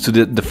used to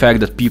the fact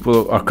that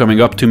people are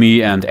coming up to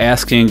me and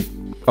asking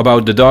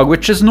about the dog,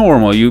 which is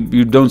normal.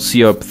 You don't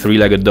see a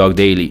three-legged dog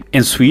daily.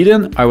 In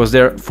Sweden, I was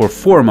there for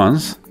 4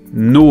 months.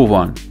 No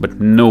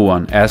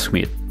one asked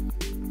me it.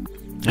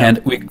 Yeah.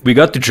 And we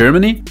got to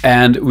Germany,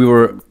 and we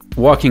were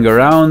walking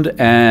around,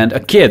 and a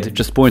kid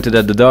just pointed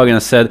at the dog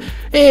and said,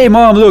 "Hey,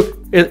 mom, look,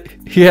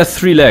 he has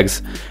 3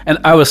 legs." And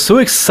I was so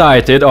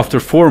excited after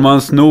 4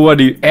 months,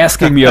 nobody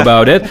asking me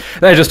about it,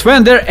 that I just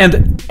went there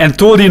and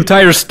told the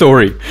entire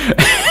story.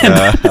 And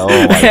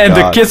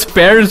the kid's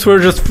parents were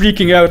just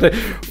freaking out. Like,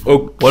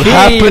 okay. What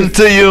happened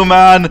to you,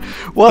 man?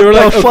 What they were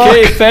the like, fuck?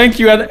 Okay, thank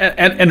you,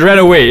 and ran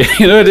away.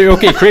 You know,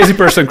 okay, crazy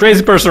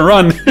person,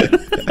 run.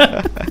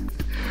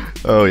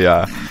 Oh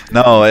yeah,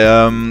 no,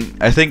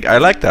 I think I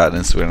like that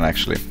in Sweden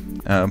actually.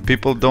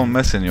 People don't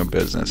mess in your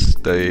business.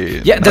 They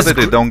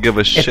they don't give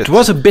a shit. It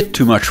was a bit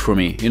too much for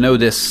me, you know.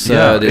 This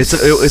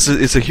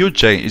it's a huge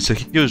change. It's a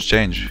huge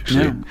change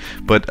actually.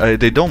 Yeah. But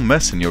they don't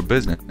mess in your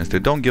business. They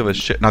don't give a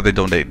shit. Not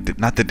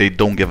that they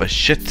don't give a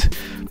shit,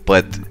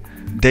 but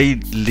they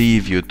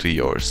leave you to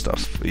your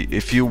stuff.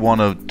 If you want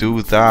to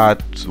do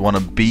that, want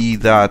to be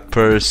that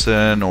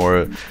person,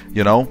 or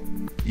you know,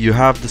 you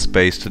have the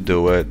space to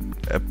do it.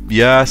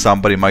 Yeah,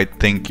 somebody might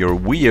think you're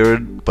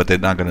weird, but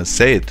they're not gonna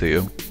say it to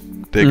you.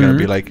 They're gonna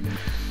be like,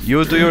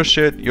 "You do your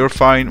shit, you're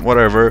fine,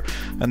 whatever,"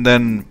 and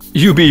then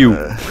you be you.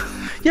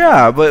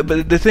 Yeah, but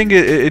the thing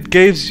it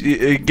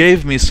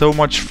gave me so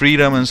much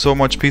freedom and so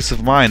much peace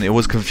of mind. It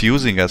was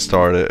confusing at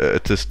start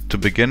to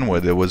begin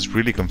with. It was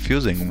really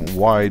confusing.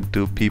 Why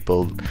do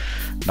people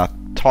not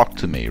talk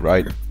to me,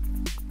 right?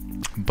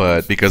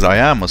 But because I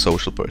am a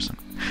social person.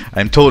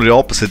 I'm totally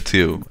opposite to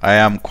you. I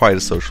am quite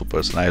a social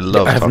person. I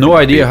love. I have no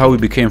idea how we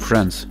became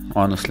friends,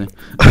 honestly.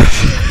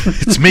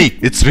 It's me.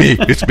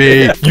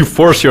 You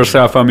force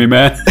yourself on me,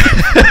 man.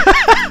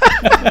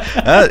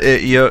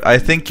 I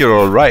think you're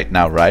all right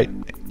now, right?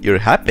 You're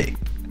happy.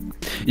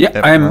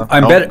 Yeah,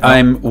 I'm better.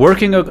 I'm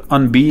working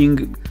on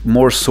being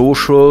more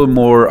social,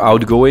 more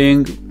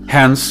outgoing.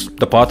 Hence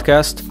the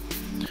podcast.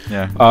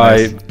 Yeah.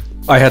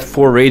 I had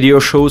 4 radio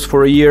shows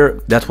for a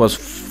year. That was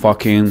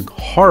fucking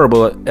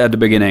horrible at the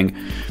beginning.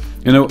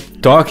 You know,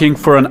 talking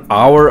for an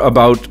hour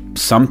about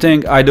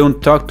something, I don't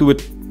talk to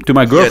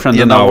my girlfriend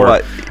an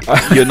hour.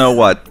 You know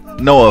what?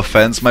 No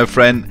offense, my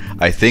friend.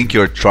 I think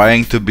you're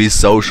trying to be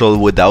social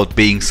without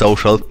being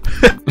social.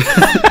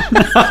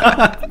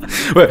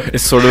 Well,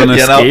 it's sort of an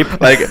escape. Know,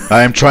 like,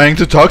 I'm trying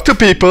to talk to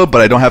people,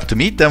 but I don't have to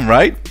meet them,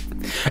 right?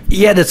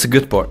 Yeah, that's a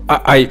good part.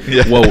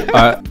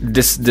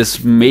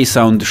 This may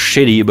sound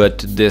shitty,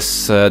 but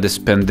this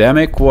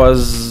pandemic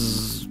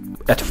was,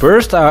 at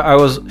first I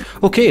was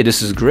okay.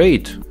 This is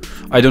great.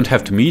 I don't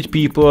have to meet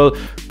people.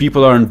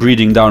 People aren't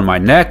breathing down my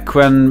neck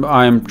when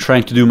I'm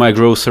trying to do my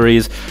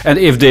groceries. And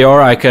if they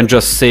are, I can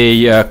just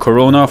say,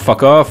 "Corona,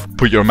 fuck off."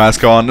 Put your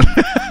mask on.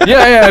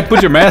 yeah.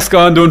 Put your mask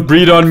on. Don't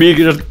breathe on me.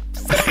 Just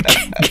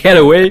get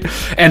away.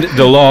 And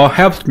the law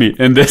helped me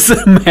in this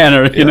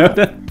manner, you know.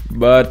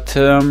 But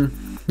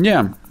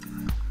yeah.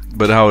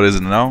 But how is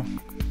it now?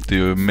 Do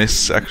you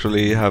miss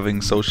actually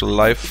having social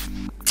life?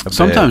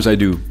 Sometimes I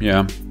do.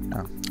 Yeah.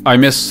 I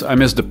miss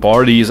the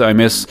parties. I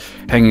miss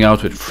hanging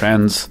out with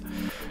friends,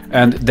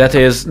 and that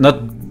is not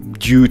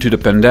due to the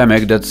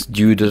pandemic. That's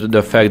due to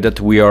the fact that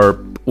we are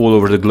all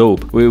over the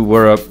globe. We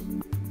were a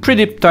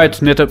pretty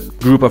tight-knit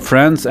group of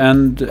friends,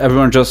 and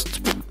everyone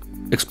just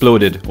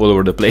exploded all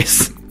over the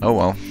place. Oh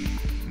well,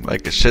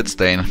 like a shit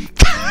stain.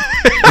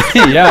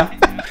 Yeah.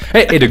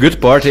 Hey, the good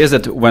part is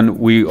that when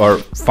we are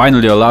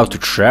finally allowed to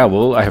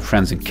travel, I have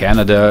friends in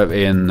Canada,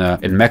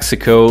 in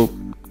Mexico.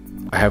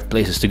 I have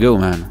places to go,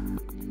 man.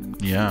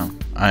 Yeah,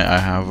 I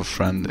have a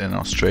friend in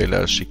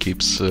Australia. She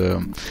keeps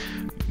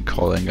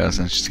calling us,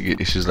 and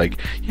she's like,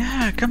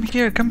 "Yeah, come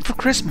here, come for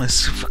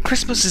Christmas. For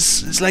Christmas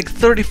is like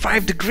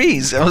 35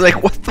 degrees." I was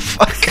like, "What the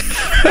fuck?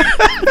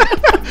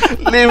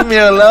 Leave me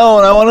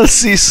alone. I want to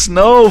see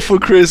snow for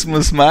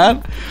Christmas,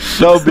 man.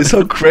 That would be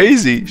so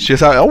crazy."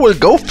 She's like, "I will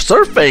go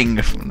surfing."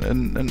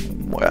 And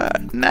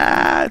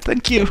nah,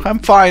 thank you. I'm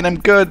fine. I'm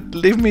good.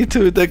 Leave me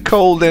to the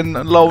cold and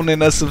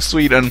loneliness of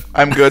Sweden.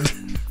 I'm good.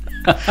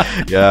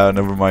 Yeah,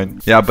 never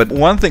mind. Yeah, but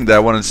one thing that I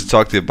wanted to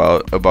talk to you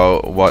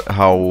about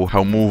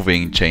how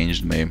moving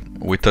changed me.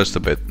 We touched a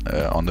bit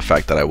on the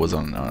fact that I was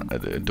on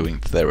doing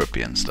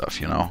therapy and stuff,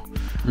 you know.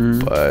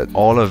 But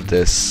all of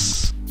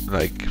this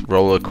like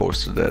roller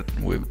coaster that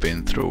we've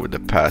been through the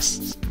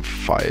past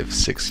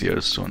 5-6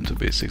 years, soon to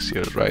be 6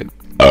 years, right?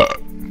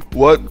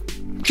 What?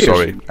 Cheers.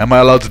 Sorry, am I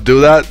allowed to do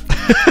that?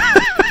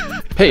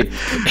 Hey,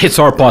 it's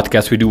our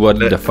podcast. We do what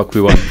the fuck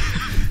we want.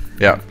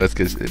 Yeah, let's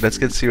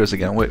get serious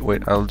again.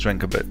 Wait, I'll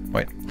drink a bit.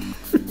 Wait.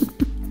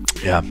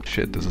 Yeah,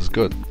 shit, this is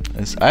good.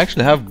 I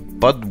actually have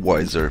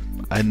Budweiser.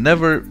 I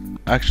never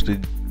actually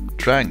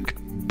drank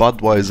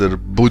Budweiser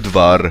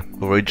Budvar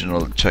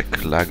original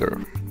Czech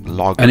lager.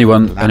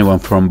 Anyone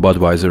from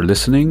Budweiser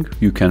listening,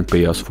 you can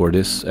pay us for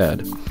this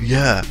ad.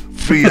 Yeah,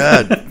 free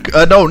ad.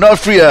 No, not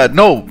free ad.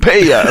 No,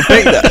 pay that.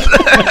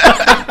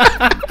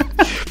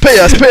 Pay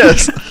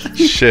us.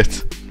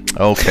 Shit.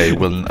 Okay,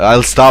 well,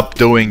 I'll stop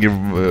doing.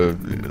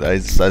 I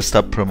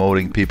stop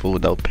promoting people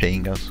without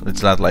paying us.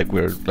 It's not like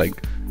we're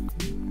like,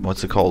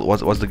 what's it called?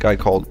 What's the guy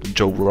called?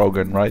 Joe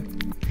Rogan, right?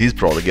 He's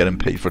probably getting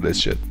paid for this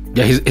shit.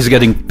 Yeah, he's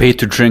getting paid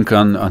to drink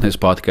on his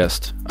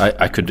podcast.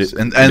 I could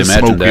and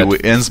imagine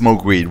that. And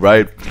smoke weed,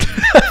 right?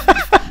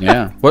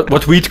 Yeah.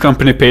 What weed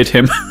company paid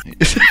him?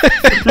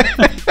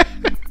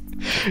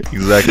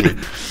 Exactly.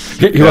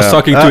 He was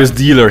talking to his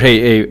dealer.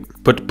 Hey,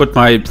 put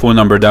my phone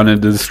number down in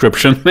the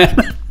description, man.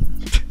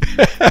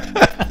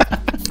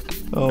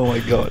 Oh my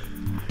god.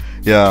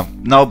 Yeah.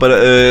 No,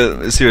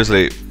 but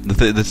seriously,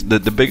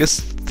 the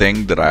biggest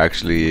thing that I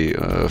actually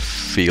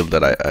feel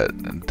that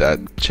that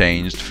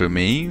changed for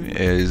me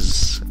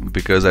is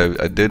because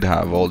I did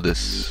have all this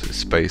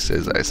space,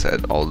 as I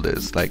said, all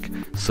this like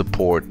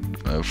support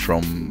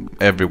from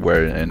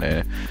everywhere,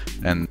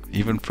 and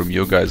even from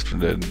you guys,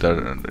 from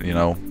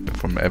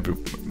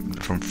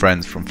from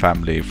friends, from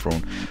family,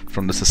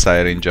 from the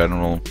society in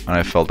general, and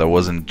I felt I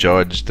wasn't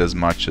judged as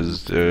much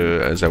as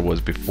I was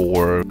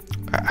before.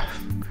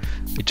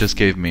 It just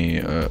gave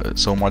me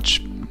so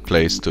much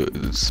space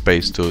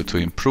to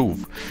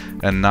improve,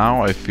 and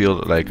now I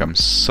feel like I'm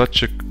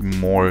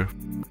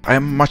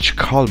much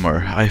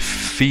calmer. I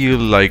feel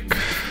like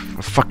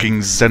a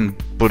fucking Zen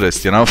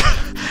Buddhist, you know.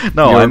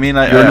 No, I mean,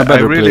 you're in a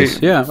better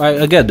place. Yeah,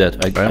 I get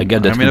that. I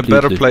get that. I'm in a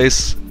better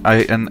place.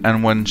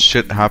 And when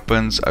shit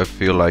happens, I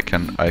feel I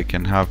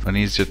can have an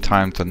easier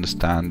time to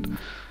understand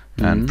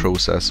and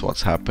process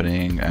what's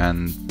happening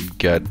and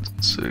get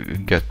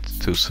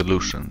to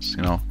solutions,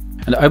 you know.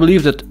 And I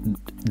believe that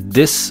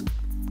this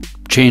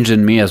changed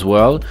in me as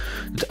well.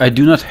 That I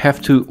do not have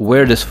to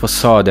wear this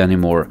facade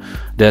anymore.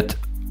 That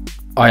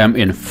I am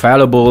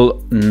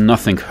infallible.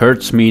 Nothing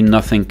hurts me.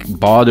 Nothing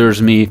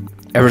bothers me.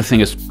 Everything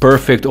is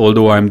perfect,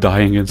 although I'm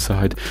dying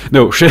inside.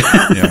 No shit.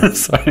 Yeah.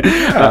 Sorry.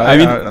 I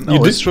mean,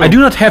 I do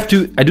not have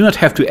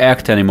to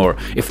act anymore.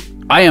 If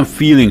I am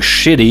feeling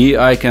shitty,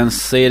 I can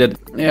say that,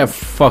 yeah,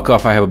 fuck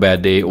off, I have a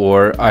bad day,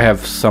 or I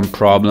have some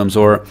problems,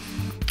 or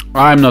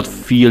I'm not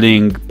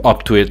feeling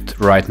up to it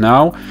right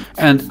now,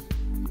 and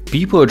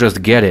people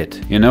just get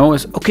it, you know.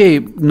 It's okay,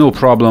 no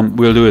problem,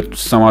 we'll do it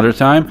some other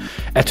time.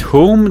 At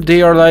home,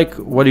 they are like,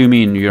 what do you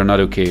mean you're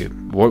not okay?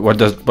 What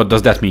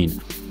does that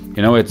mean?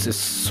 You know, it's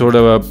sort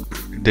of a.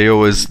 They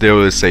always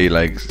say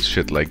like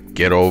shit like,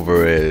 get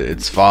over it,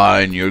 it's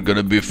fine, you're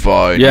gonna be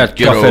fine. Yeah,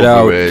 get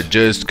over it.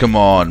 Just come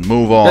on,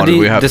 move on.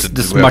 We have this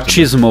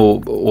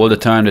machismo all the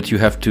time that you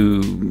have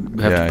to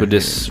put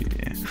this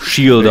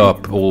shield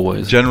up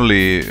always.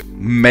 Generally,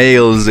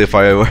 males, if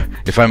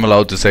I'm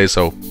allowed to say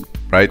so,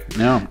 right?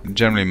 Yeah.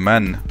 Generally,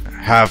 men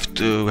have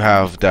to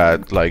have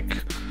that like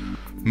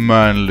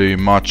manly,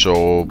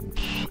 macho,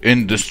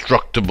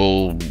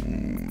 indestructible,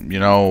 you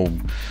know,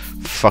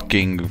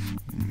 fucking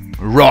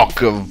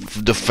rock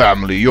of the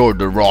family. You're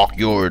the rock,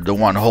 you're the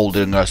one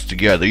holding us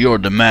together, you're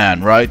the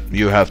man, right?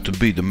 You have to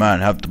be the man,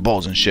 have the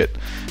balls and shit.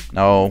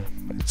 No,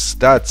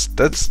 that's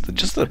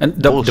just a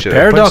and the bullshit.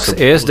 paradox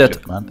is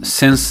bullshit, that man.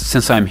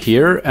 since I'm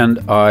here and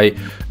I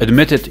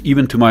admit it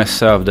even to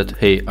myself that,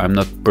 hey, I'm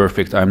not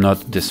perfect, I'm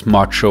not this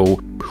macho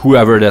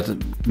whoever that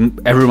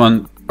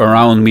everyone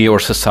around me or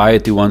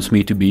society wants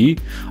me to be.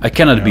 I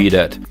cannot be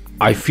that.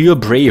 I feel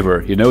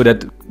braver, you know,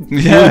 that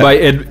by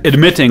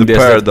admitting this.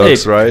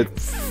 Paradox, that, hey, right?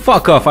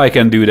 Fuck off, I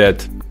can do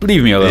that.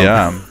 Leave me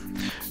alone.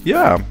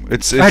 Yeah.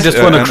 It's I just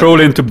want to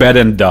crawl into bed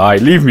and die.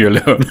 Leave me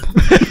alone.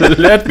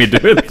 Let me do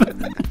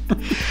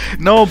it.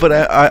 No, but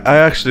I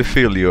actually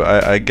feel you.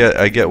 I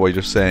get what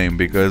you're saying,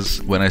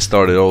 because when I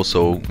started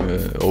also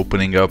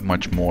opening up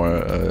much more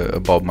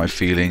about my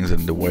feelings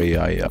and the way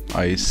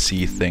I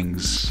see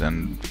things,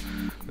 and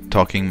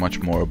talking much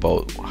more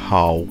about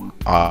how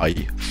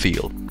I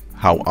feel,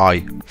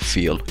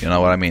 you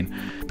know what I mean?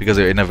 Because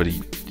I never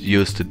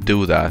used to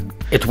do that.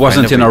 It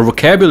wasn't in our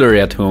vocabulary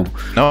at home.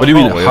 No, what do you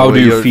mean? How do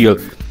you feel?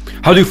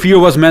 How do you feel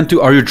was meant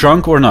to, are you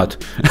drunk or not?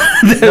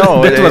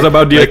 that was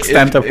about the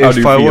extent of how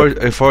do you feel.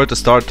 If I were to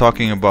start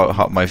talking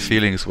about my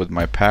feelings with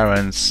my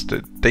parents,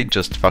 they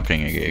just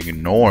fucking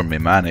ignore me,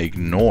 man.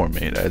 Ignore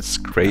me. That's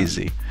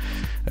crazy.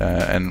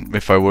 And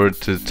if I were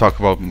to talk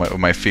about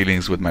my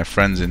feelings with my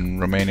friends in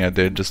Romania,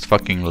 they'd just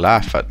fucking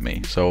laugh at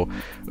me. So,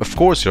 of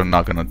course, you're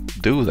not gonna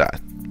do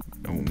that.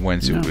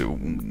 Once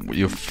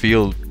you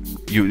feel,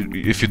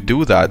 if you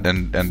do that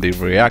and they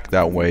react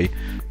that way,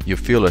 you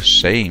feel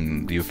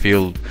ashamed. You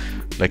feel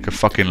like a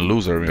fucking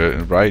loser,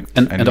 right?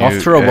 And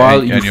after a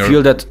while, you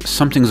feel that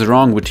something's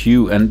wrong with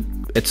you,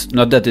 and it's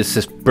not that it's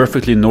just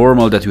perfectly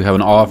normal that you have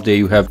an off day,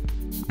 you have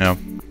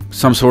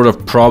some sort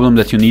of problem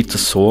that you need to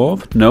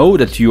solve. No,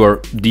 that you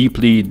are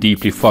deeply,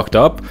 deeply fucked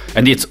up,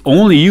 and it's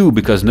only you,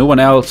 because no one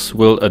else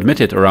will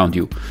admit it around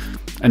you.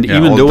 And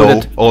even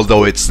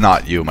although it's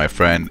not you, my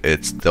friend,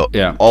 it's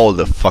all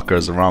the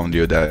fuckers around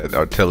you that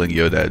are telling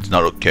you that it's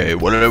not okay,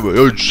 whatever.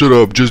 Oh, shut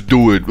up, just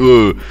do it.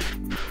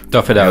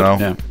 Tough it out.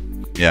 Know?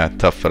 Yeah,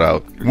 tough it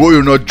out. Why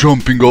you're not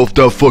jumping off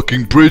that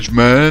fucking bridge,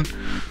 man?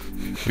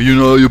 You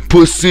know, you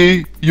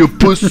pussy,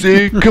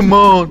 come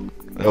on.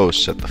 Oh,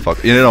 shut the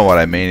fuck. You know what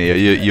I mean?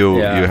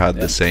 You had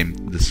the same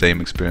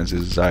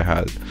experiences as I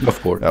had.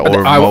 Of course.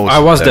 Or I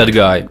was that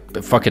guy.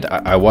 Fuck it,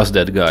 I was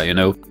that guy. You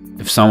know,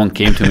 if someone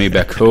came to me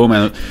back home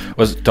and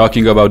was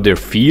talking about their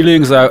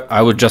feelings,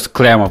 I would just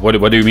clam up.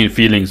 What do you mean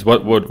feelings?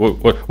 What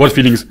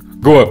feelings?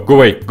 Go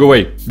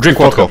away. Drink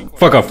vodka.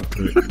 Fuck off.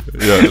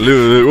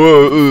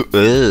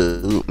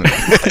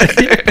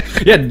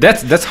 Yeah,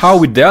 that's how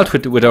we dealt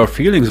with our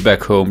feelings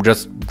back home.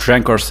 Just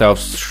drank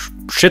ourselves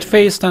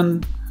shit-faced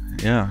and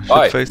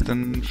shit-faced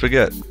and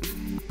forget.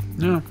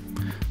 Yeah,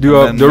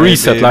 do the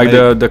reset like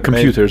the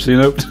computers, you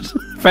know,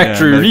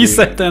 factory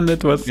reset, and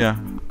it was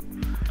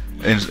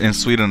In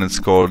Sweden, it's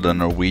called a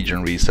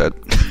Norwegian reset.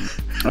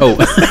 Oh.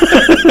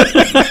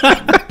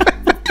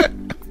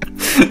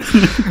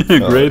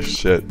 Great. Oh,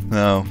 shit.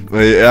 No,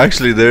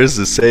 actually, there's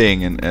a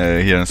saying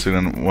here in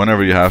Sweden.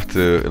 Whenever you have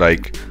to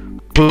like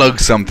plug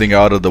something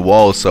out of the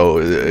wall, so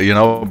you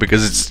know,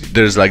 because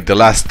there's like the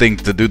last thing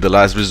to do, the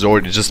last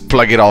resort. You just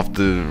plug it out of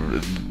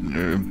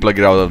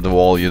the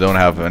wall. You don't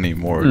have any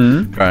more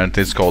current.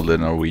 It's called a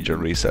Norwegian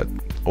reset.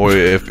 Or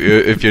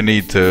if you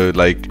need to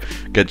like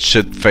get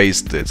shit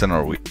faced, it's a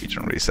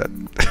Norwegian reset.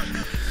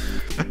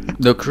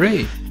 No,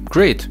 great.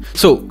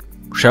 So,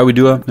 shall we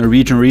do a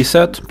Norwegian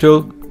reset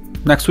till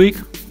next week?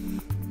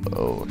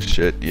 Oh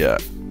shit, yeah.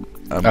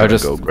 I'm gonna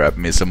go grab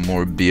me some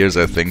more beers,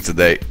 I think,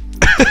 today.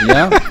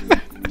 Yeah.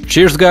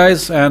 Cheers,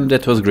 guys, and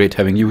it was great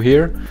having you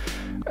here.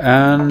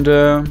 And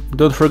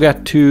don't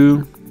forget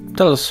to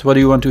tell us what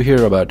you want to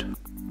hear about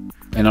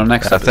in our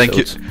next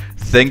episodes.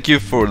 Thank you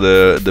for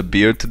the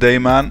beer today,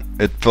 man.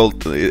 It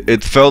felt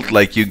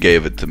like you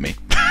gave it to me.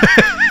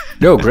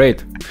 No,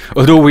 great.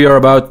 Although we are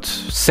about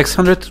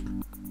 600,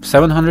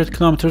 700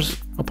 kilometers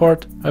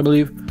apart, I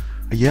believe.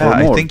 Yeah,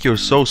 I think you're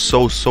so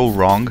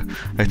wrong.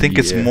 I think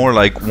it's more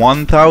like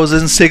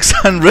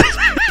 1,600.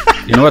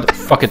 You know what?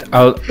 Fuck it.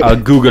 I'll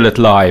Google it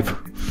live.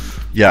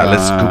 Yeah,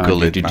 let's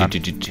Google it, man.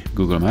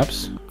 Google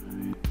Maps.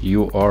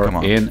 You are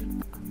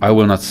in. I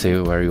will not say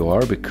where you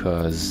are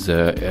because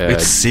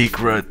it's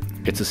secret.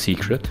 It's a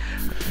secret.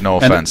 No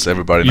offense,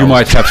 everybody knows. You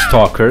might have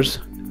stalkers,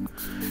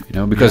 you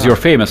know, because you're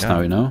famous now,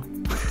 you know.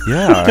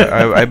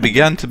 Yeah, I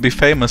began to be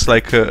famous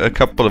like a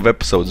couple of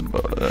episodes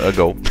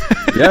ago.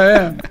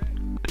 Yeah.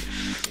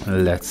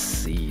 Let's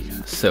see.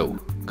 So,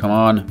 come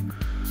on,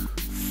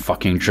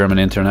 fucking German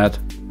internet.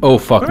 Oh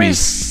fuck me!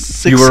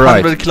 600 you were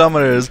right.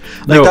 kilometers.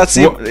 Like no, that's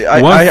I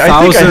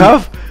think I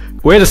have.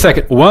 Wait a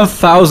second.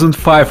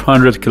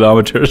 1,500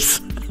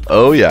 kilometers.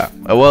 Oh yeah.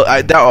 Well,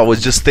 I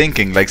was just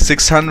thinking like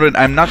 600.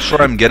 I'm not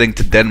sure I'm getting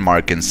to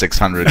Denmark in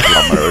 600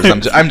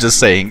 kilometers. I'm just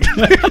saying.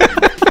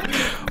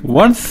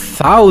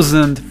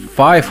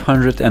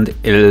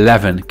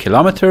 1,511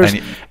 kilometers,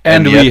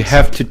 and we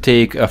have to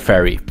take a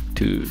ferry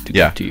to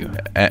get to you.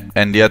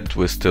 And yet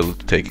we're still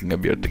taking a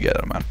beer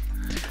together, man.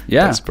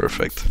 Yeah, that's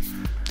perfect.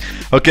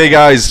 Okay,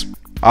 guys,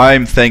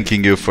 I'm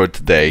thanking you for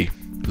today.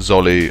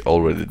 Zoli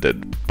already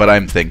did, but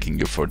I'm thanking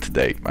you for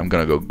today. I'm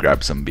gonna go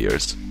grab some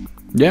beers.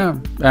 Yeah,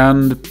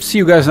 and see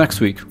you guys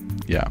next week.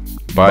 Yeah,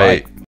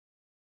 bye.